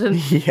is. Is it a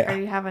Yeah. Or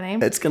you have a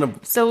name? It's gonna.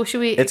 So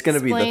should we? It's gonna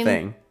be the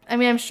thing. I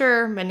mean, I'm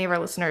sure many of our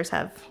listeners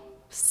have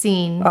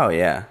seen Oh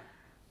yeah.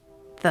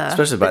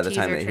 Especially by the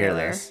time teaser they hear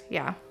trailer. this.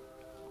 Yeah.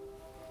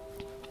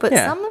 But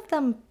Yeah. some of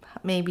them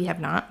maybe have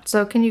not.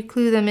 So can you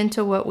clue them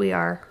into what we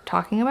are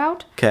talking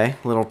about? Okay,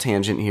 little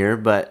tangent here,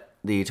 but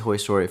the Toy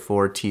Story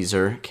 4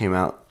 teaser came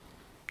out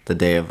the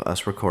day of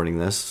us recording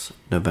this,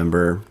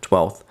 November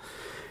 12th.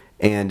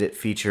 And it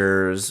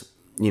features,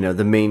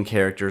 the main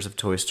characters of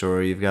Toy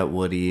Story. You've got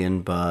Woody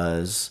and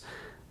Buzz,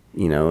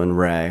 and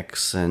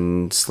Rex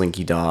and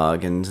Slinky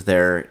Dog. And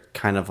they're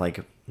kind of like,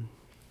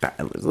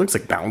 it looks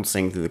like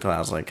bouncing through the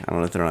clouds. Like, I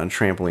don't know if they're on a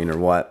trampoline or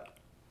what.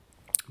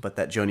 But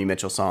that Joni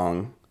Mitchell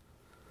song,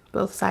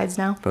 Both Sides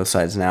Now. Both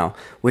Sides Now,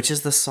 which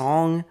is the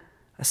song,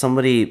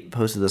 somebody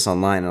posted this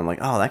online, and I'm like,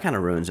 oh, that kind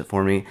of ruins it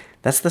for me.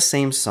 That's the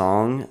same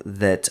song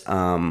that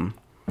Alan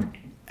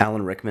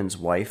Rickman's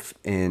wife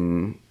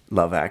in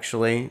Love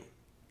Actually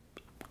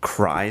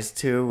cries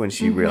to when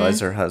she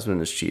realized her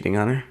husband is cheating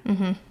on her.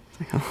 Mm-hmm.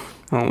 Like,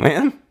 oh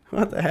man,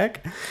 what the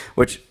heck?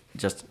 Which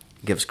just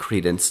gives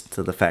credence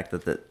to the fact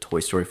that the Toy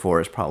Story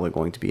 4 is probably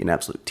going to be an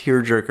absolute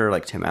tearjerker,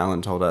 like Tim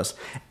Allen told us.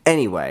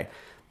 Anyway,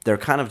 they're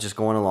kind of just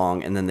going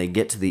along, and then they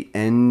get to the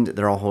end.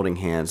 They're all holding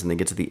hands, and they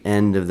get to the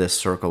end of this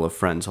circle of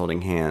friends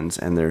holding hands,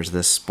 and there's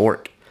this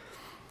spork.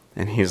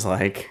 And he's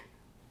like,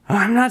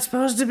 I'm not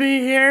supposed to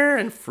be here,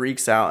 and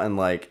freaks out and,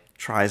 like,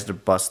 tries to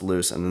bust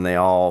loose, and then they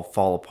all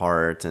fall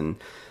apart,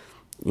 and,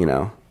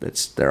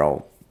 they're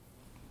all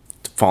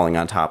falling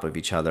on top of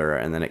each other,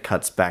 and then it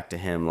cuts back to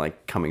him,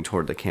 like, coming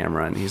toward the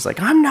camera, and he's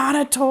like, I'm not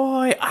a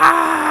toy!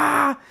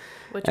 Ah!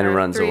 Which and our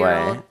runs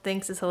 3-year-old away.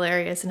 thinks is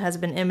hilarious and has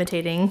been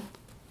imitating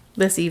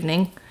this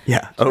evening.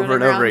 Yeah, over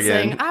and over again.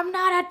 Saying, I'm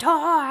not a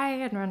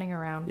toy, and running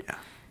around. Yeah.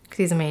 Because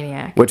he's a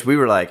maniac. Which we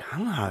were like, I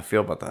don't know how I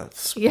feel about that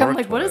spork. Yeah, I'm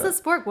like, what is toy. a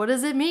spork? What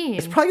does it mean?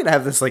 It's probably gonna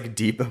have this like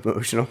deep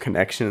emotional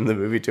connection in the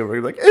movie too, where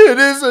you're like, it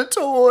is a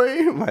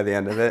toy by the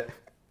end of it.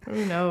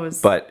 Who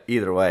knows? But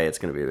either way, it's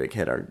gonna be a big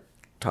hit. Our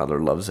toddler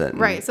loves it.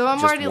 Right, so I'm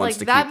just already wants like,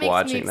 to that keep makes me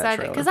watching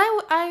excited. that Because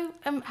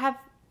trailer.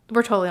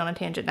 we're totally on a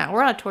tangent now.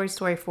 We're on a Toy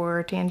Story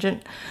 4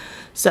 tangent.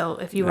 So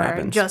if you It are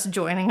happens. just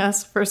joining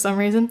us for some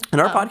reason. And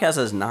our podcast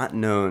is not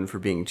known for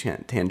being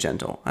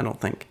tangential, I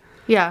don't think.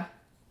 Yeah.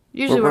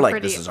 Usually We're like,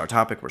 pretty... this is our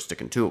topic, we're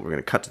sticking to it, we're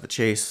gonna cut to the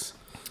chase.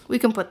 We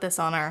can put this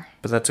on our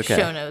But that's okay.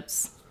 show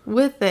notes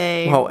with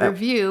a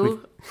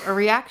review, a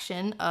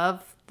reaction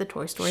of the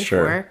Toy Story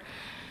 4.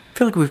 I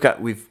feel like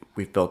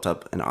we've built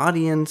up an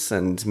audience,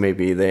 and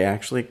maybe they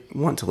actually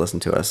want to listen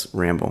to us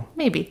ramble.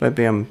 Maybe.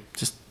 I'm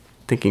just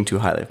thinking too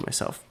highly of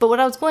myself. But what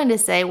I was going to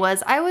say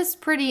was I was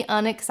pretty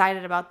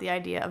unexcited about the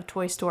idea of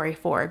Toy Story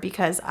 4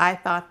 because I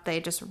thought they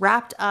just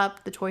wrapped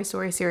up the Toy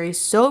Story series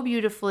so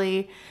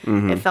beautifully.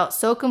 It felt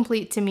so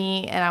complete to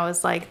me, and I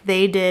was like,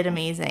 they did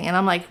amazing. And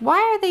I'm like, why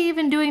are they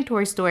even doing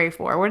Toy Story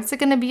 4? What's it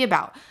going to be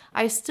about?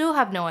 I still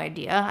have no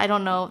idea. I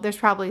don't know. There's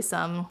probably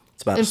some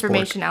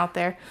information out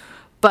there.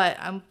 But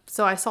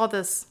so I saw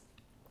this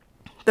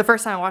the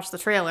first time I watched the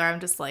trailer.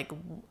 I'm just like,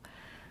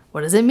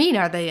 what does it mean?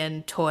 Are they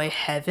in toy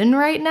heaven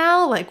right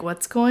now? Like,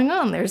 what's going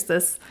on? There's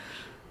this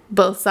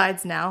Both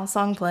Sides Now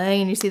song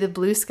playing, and you see the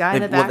blue sky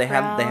in the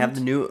background. They have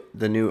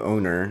the new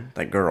owner,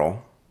 that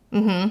girl,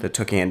 that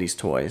took Andy's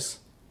toys.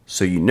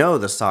 So you know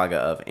the saga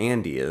of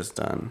Andy is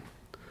done.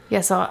 Yeah,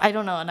 so I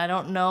don't know, and I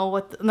don't know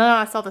what.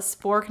 I saw the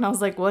spork, and I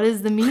was like, "What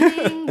is the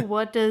meaning?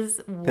 what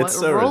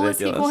so role ridiculous.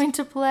 is he going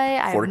to play?"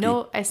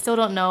 I still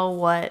don't know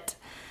what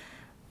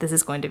this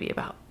is going to be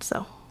about.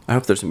 So I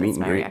hope there's a meet and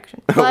my greet.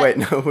 reaction. Oh But- wait,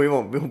 no, we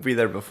won't be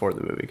there before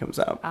the movie comes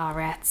out. Ah,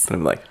 rats. But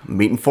I'm like,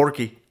 meeting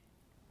Forky.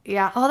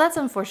 Yeah. Oh, that's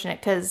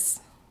unfortunate because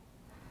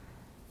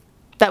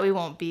that we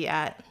won't be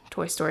at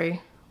Toy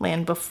Story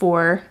Land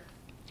before.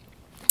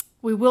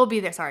 We will be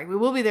there. Sorry, we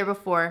will be there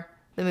before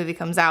the movie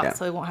comes out, Yeah.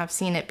 so we won't have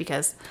seen it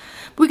because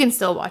we can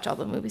still watch all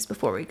the movies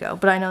before we go.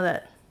 But I know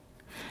that.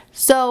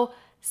 So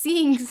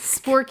seeing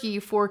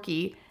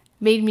Forky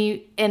made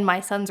me, and my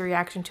son's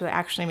reaction to it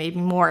actually made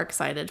me more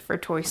excited for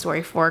Toy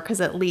Story 4 because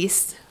at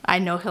least I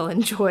know he'll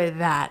enjoy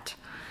that.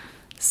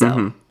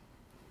 So.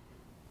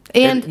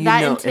 And You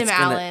that know and Tim it's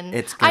gonna- Allen.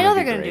 it's I gonna know be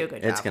they're going to do a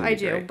great. good It's job. gonna I be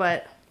do, great.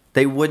 but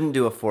They wouldn't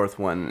do a fourth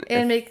one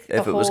And make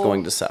if a it was whole-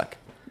 going to suck.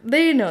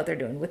 they know what they're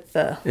doing with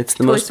the It's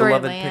the Toy most Story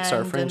beloved Land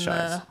Pixar and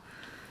franchise.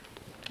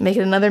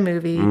 making another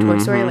movie, Toy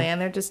Story Land.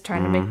 They're just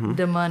trying to make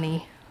the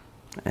money.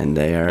 And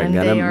they are And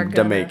gonna, they are to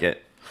gonna. make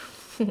it.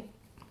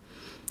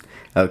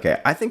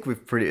 Okay, I think we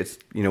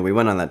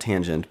went on that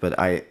tangent, but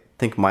I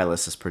think my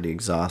list is pretty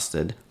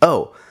exhausted.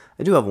 Oh,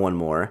 I do have one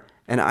more,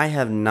 and I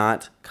have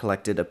not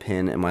collected a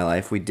pin in my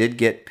life. We did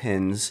get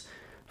pins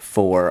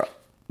for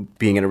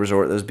being at a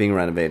resort that was being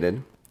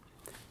renovated,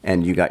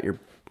 and you got your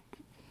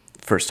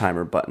first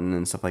timer button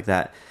and stuff like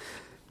that.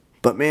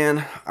 But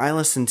man, I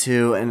listened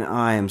to, and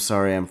I am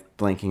sorry I'm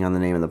blanking on the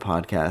name of the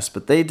podcast,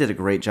 but they did a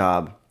great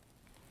job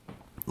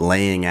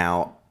laying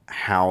out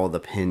how the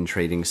pin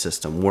trading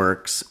system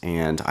works,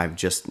 and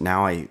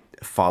I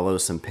follow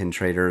some pin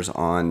traders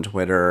on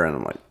Twitter, and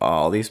I'm like,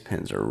 oh, these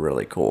pins are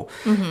really cool.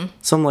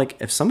 So I'm like,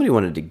 if somebody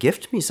wanted to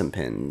gift me some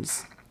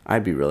pins,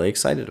 I'd be really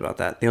excited about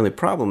that. The only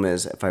problem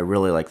is if I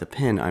really like the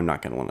pin, I'm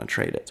not going to want to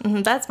trade it.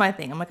 Mhm, that's my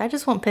thing. I'm like, I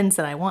just want pins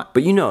that I want.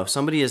 But if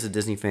somebody is a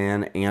Disney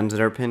fan and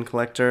they're a pin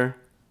collector,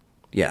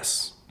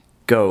 yes,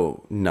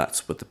 go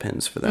nuts with the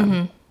pins for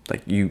them.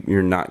 Like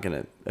you're not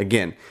going to,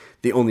 again,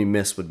 the only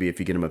miss would be if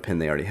you get them a pin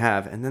they already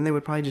have, and then they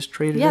would probably just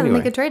trade it Yeah, anyway. then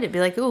they could trade it. Be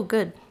like, oh,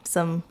 good,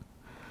 some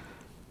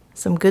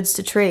goods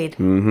to trade.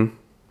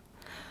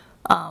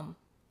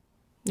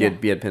 You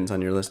had pins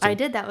on your list too? I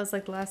did. That was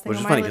like the last thing. Which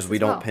on is my funny list because we as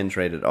don't well. pin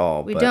trade at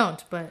all. We but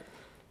don't, but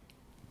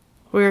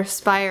we're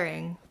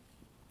aspiring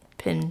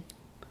pin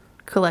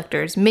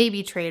collectors,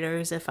 maybe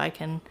traders if I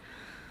can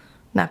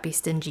not be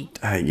stingy.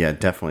 Yeah,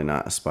 definitely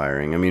not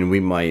aspiring. I mean, we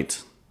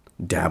might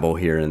dabble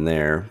here and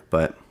there,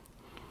 but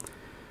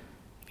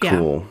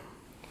cool.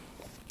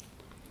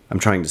 I'm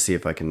trying to see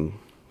if I can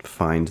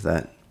find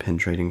that pin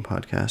trading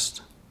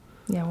podcast.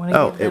 Yeah, I want to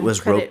Oh, give them it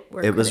was credit rope.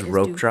 where It was credit is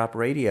Rope due. Drop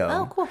Radio.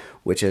 Oh, cool.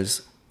 Which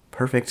is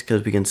perfect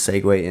because we can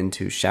segue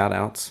into shout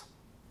outs.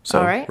 So,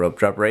 All right. Rope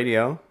Drop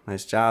Radio,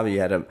 nice job. You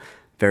had a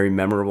very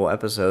memorable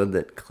episode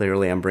that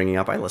clearly I'm bringing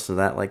up. I listened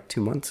to that like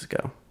 2 months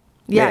ago.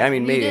 Yeah, I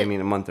mean, you maybe did.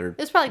 a month or It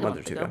was probably a month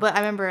month or two ago, but I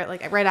remember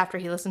like right after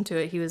he listened to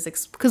it, he was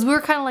because we were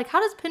kind of like, "How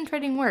does pin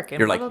trading work?" And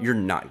You're blah, like, blah, blah. you're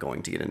not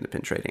going to get into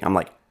pin trading. I'm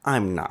like,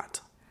 I'm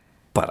not,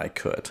 but I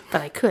could.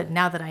 But I could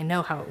now that I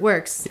know how it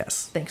works.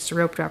 Yes. Thanks to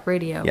Rope Drop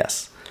Radio.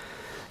 Yes.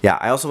 Yeah,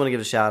 I also want to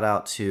give a shout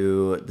out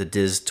to the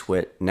Diz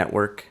Twit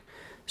Network.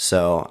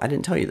 So I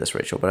didn't tell you this,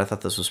 Rachel, but I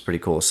thought this was pretty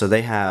cool. So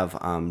they have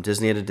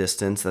Disney at a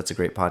Distance. That's a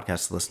great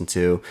podcast to listen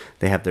to.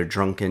 They have their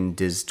Drunken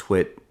Diz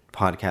Twit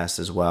podcast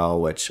as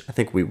well, which I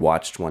think we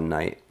watched one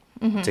night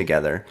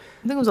together.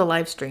 I think it was a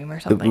live stream or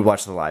We something.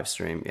 watched the live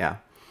stream, yeah.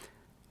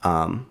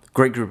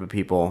 Great group of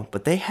people,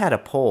 but they had a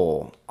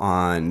poll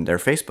on their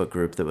Facebook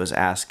group that was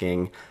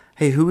asking,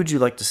 hey, who would you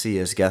like to see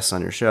as guests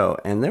on your show?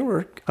 And there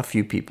were a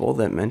few people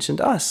that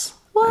mentioned us.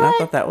 And I What?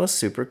 thought that was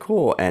super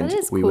cool. And That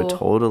is we would cool.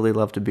 totally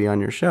love to be on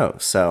your show.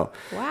 So,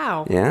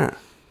 Wow. yeah.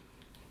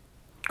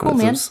 Cool,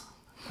 This man. was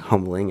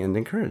humbling and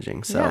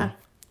encouraging. So, Yeah.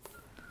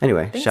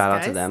 anyway, Thanks, shout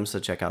out to guys. them. So,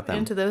 check out them.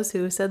 And to those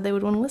who said they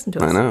would want to listen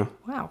to us. I know.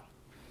 Wow.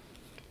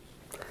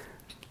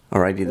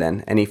 Alrighty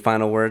then. Any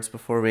final words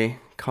before we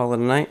call it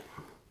a night?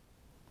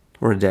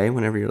 Or a day,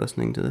 whenever you're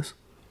listening to this?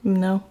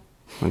 No.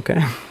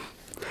 Okay.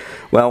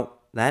 Well,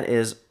 that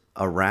is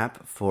a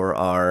wrap for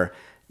our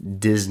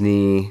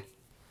Disney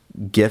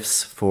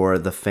gifts for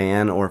the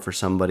fan or for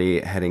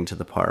somebody heading to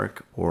the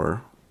park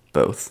or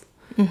both.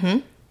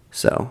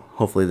 So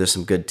hopefully there's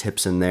some good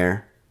tips in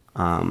there,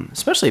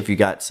 especially if you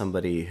got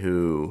somebody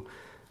who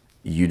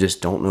you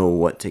just don't know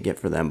what to get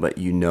for them, but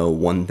you know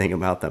one thing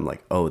about them,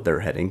 like, oh, they're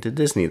heading to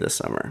Disney this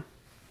summer.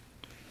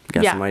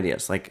 Got some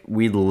ideas. Like,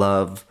 we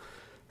love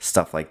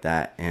stuff like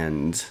that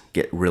and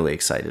get really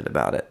excited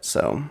about it.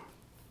 So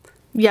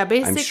yeah,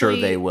 basically, I'm sure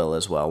they will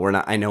as well.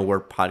 I know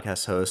we're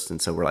podcast hosts,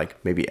 and so we're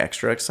like maybe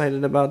extra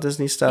excited about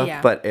Disney stuff.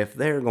 Yeah. But if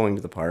they're going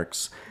to the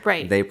parks,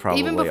 right, they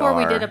probably even before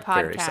we did a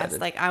very excited.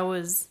 podcast, like I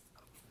was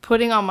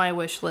putting on my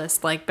wish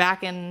list, like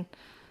back in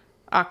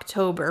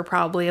October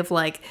probably, of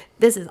like,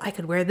 I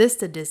could wear this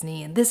to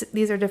Disney, and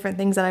these are different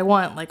things that I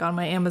want, like on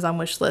my Amazon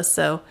wish list.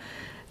 So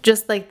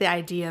just like the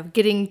idea of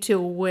getting to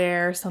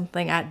wear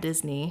something at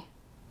Disney,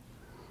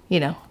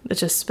 it's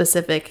just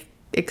specific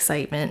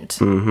excitement.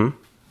 Mm-hmm.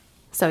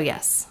 So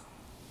yes.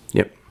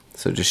 Yep.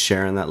 So just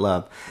sharing that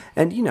love.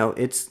 And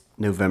it's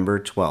November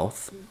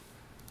 12th,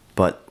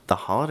 but the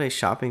holiday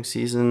shopping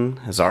season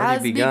has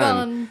already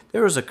begun.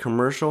 There was a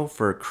commercial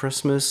for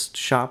Christmas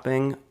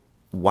shopping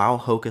while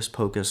Hocus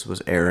Pocus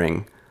was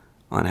airing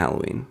on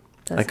Halloween.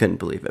 I couldn't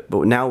believe it.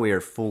 But now we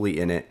are fully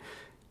in it.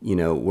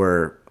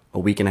 We're a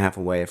week and a half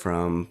away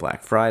from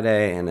Black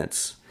Friday, and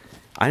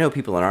I know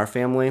people in our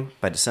family,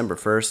 by December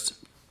 1st,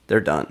 they're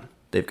done.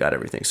 They've got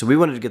everything. So we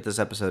wanted to get this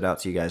episode out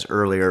to you guys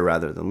earlier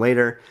rather than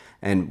later,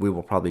 and we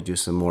will probably do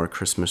some more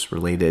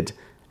Christmas-related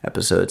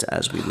episodes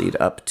as we lead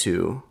up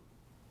to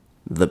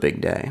the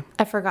big day.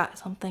 I forgot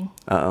something.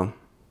 Uh-oh.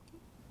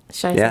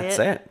 Should I say it?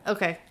 Say it.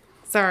 Okay.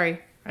 Sorry.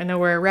 I know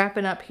we're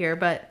wrapping up here,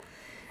 but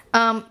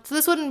so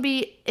this wouldn't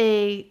be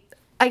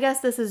I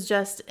guess this is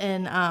just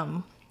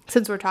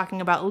since we're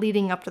talking about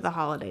leading up to the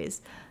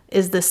holidays,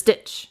 is the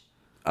Stitch.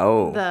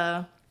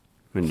 Oh.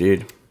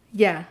 Indeed.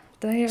 Yeah.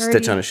 Did I already?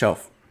 Stitch on a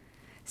shelf.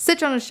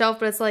 Stitch on a shelf,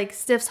 but it's like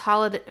Stitch's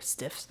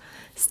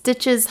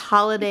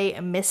Holiday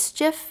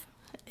Mischief.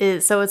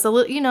 So it's a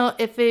little,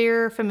 if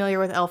you're familiar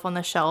with Elf on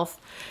the Shelf,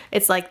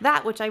 it's like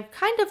that, which I've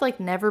kind of like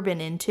never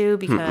been into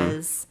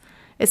because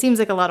it seems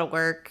like a lot of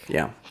work.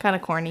 Yeah. Kind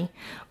of corny.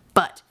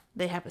 But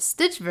they have a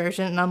Stitch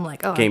version, and I'm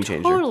like, Game I'm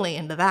changer. Totally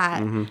into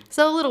that.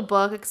 So a little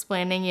book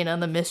explaining,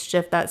 the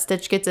mischief that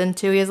Stitch gets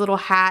into. He has a little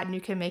hat, and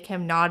you can make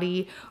him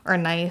naughty or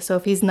nice. So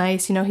if he's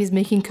nice, he's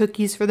making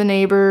cookies for the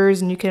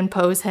neighbors, and you can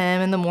pose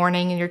him in the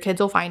morning, and your kids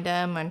will find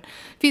him. And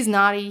if he's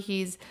naughty,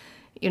 he's,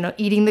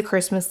 eating the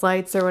Christmas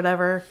lights or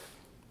whatever.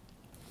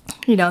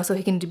 So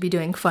he can be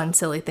doing fun,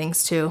 silly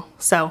things too.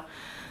 So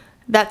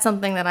that's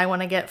something that I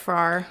want to get for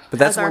our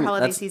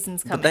holiday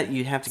season's coming. But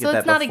you have to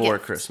get that before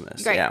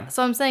Christmas. Right. Yeah.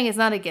 So I'm saying it's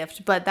not a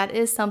gift, but that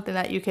is something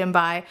that you can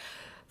buy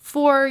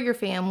for your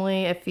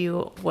family if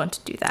you want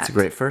to do that. It's a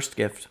great first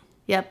gift.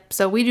 Yep.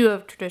 So we do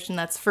have a tradition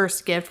that's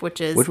first gift, which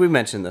we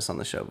mentioned this on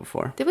the show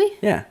before. Did we?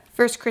 Yeah.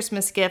 First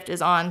Christmas gift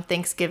is on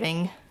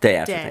Thanksgiving Day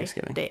after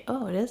Thanksgiving.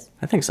 Oh, it is?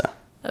 I think so.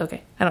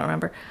 Okay. I don't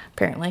remember,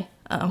 apparently.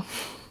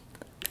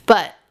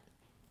 But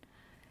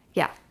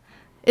yeah.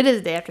 It is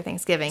the day after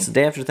Thanksgiving. It's the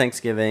day after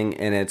Thanksgiving,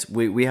 and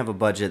we have a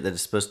budget that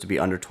is supposed to be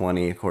under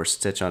 20. Of course,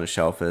 Stitch on a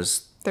Shelf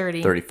is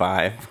 30.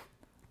 35.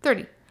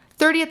 30.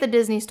 30 at the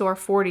Disney store,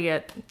 40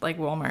 at like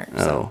Walmart.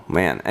 So. Oh,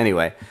 man.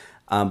 Anyway,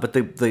 but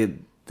the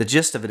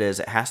gist of it is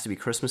it has to be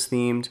Christmas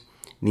themed,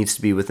 needs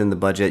to be within the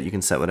budget. You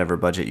can set whatever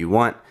budget you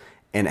want,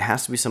 and it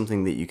has to be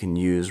something that you can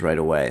use right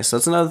away. So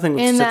that's another thing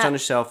with Stitch on a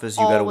Shelf is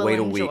you got to wait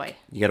a week.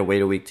 You got to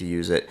wait a week to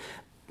use it.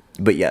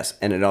 But yes,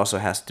 and it also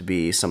has to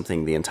be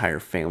something the entire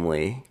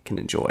family can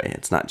enjoy.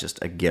 It's not just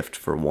a gift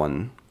for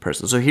one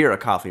person. So here, a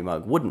coffee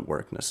mug wouldn't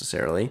work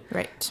necessarily.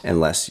 Right.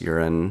 Unless you're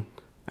in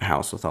a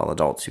house with all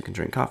adults who can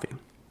drink coffee.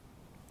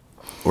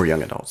 Or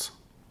young adults.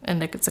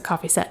 And it's a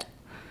coffee set.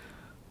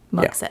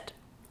 Mug set.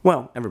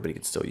 Well, everybody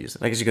could still use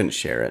it. I guess you couldn't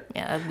share it.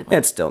 Yeah.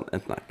 It's not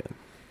good.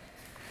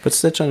 But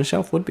Stitch on a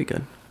Shelf would be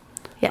good.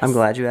 Yes. I'm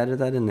glad you added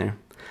that in there.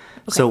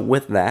 Okay. So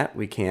with that,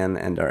 we can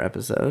end our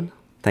episode.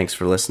 Thanks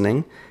for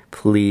listening.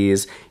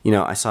 Please,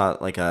 I saw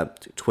like a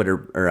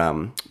Twitter or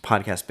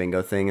podcast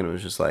bingo thing, and it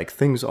was just like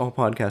things all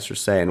podcasters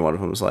say, and one of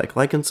them was like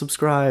and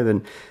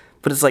subscribe,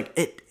 but it's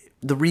like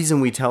the reason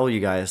we tell you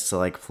guys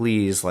to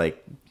please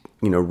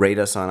rate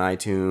us on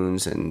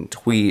iTunes and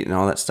tweet and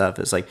all that stuff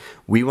is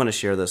we want to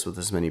share this with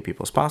as many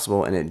people as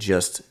possible, and it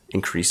just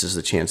increases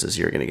the chances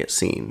you're going to get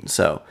seen.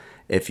 So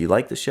if you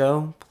like the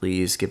show,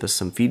 please give us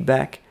some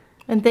feedback.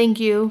 And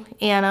thank you,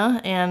 Anna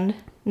and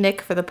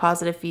Nick, for the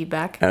positive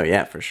feedback. Oh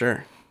yeah, for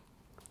sure.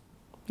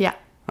 Yeah.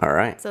 All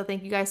right. So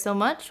thank you guys so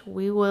much.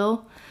 We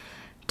will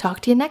talk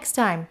to you next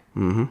time.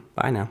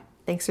 Bye now.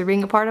 Thanks for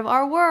being a part of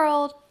our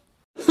world.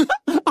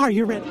 Are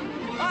you ready?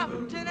 Up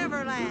to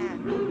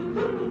Neverland.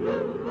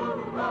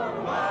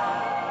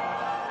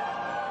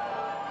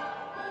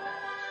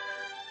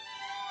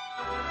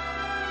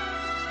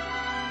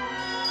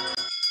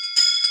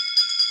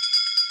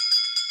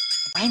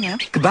 Bye now.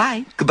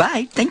 Goodbye.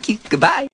 Goodbye. Thank you. Goodbye.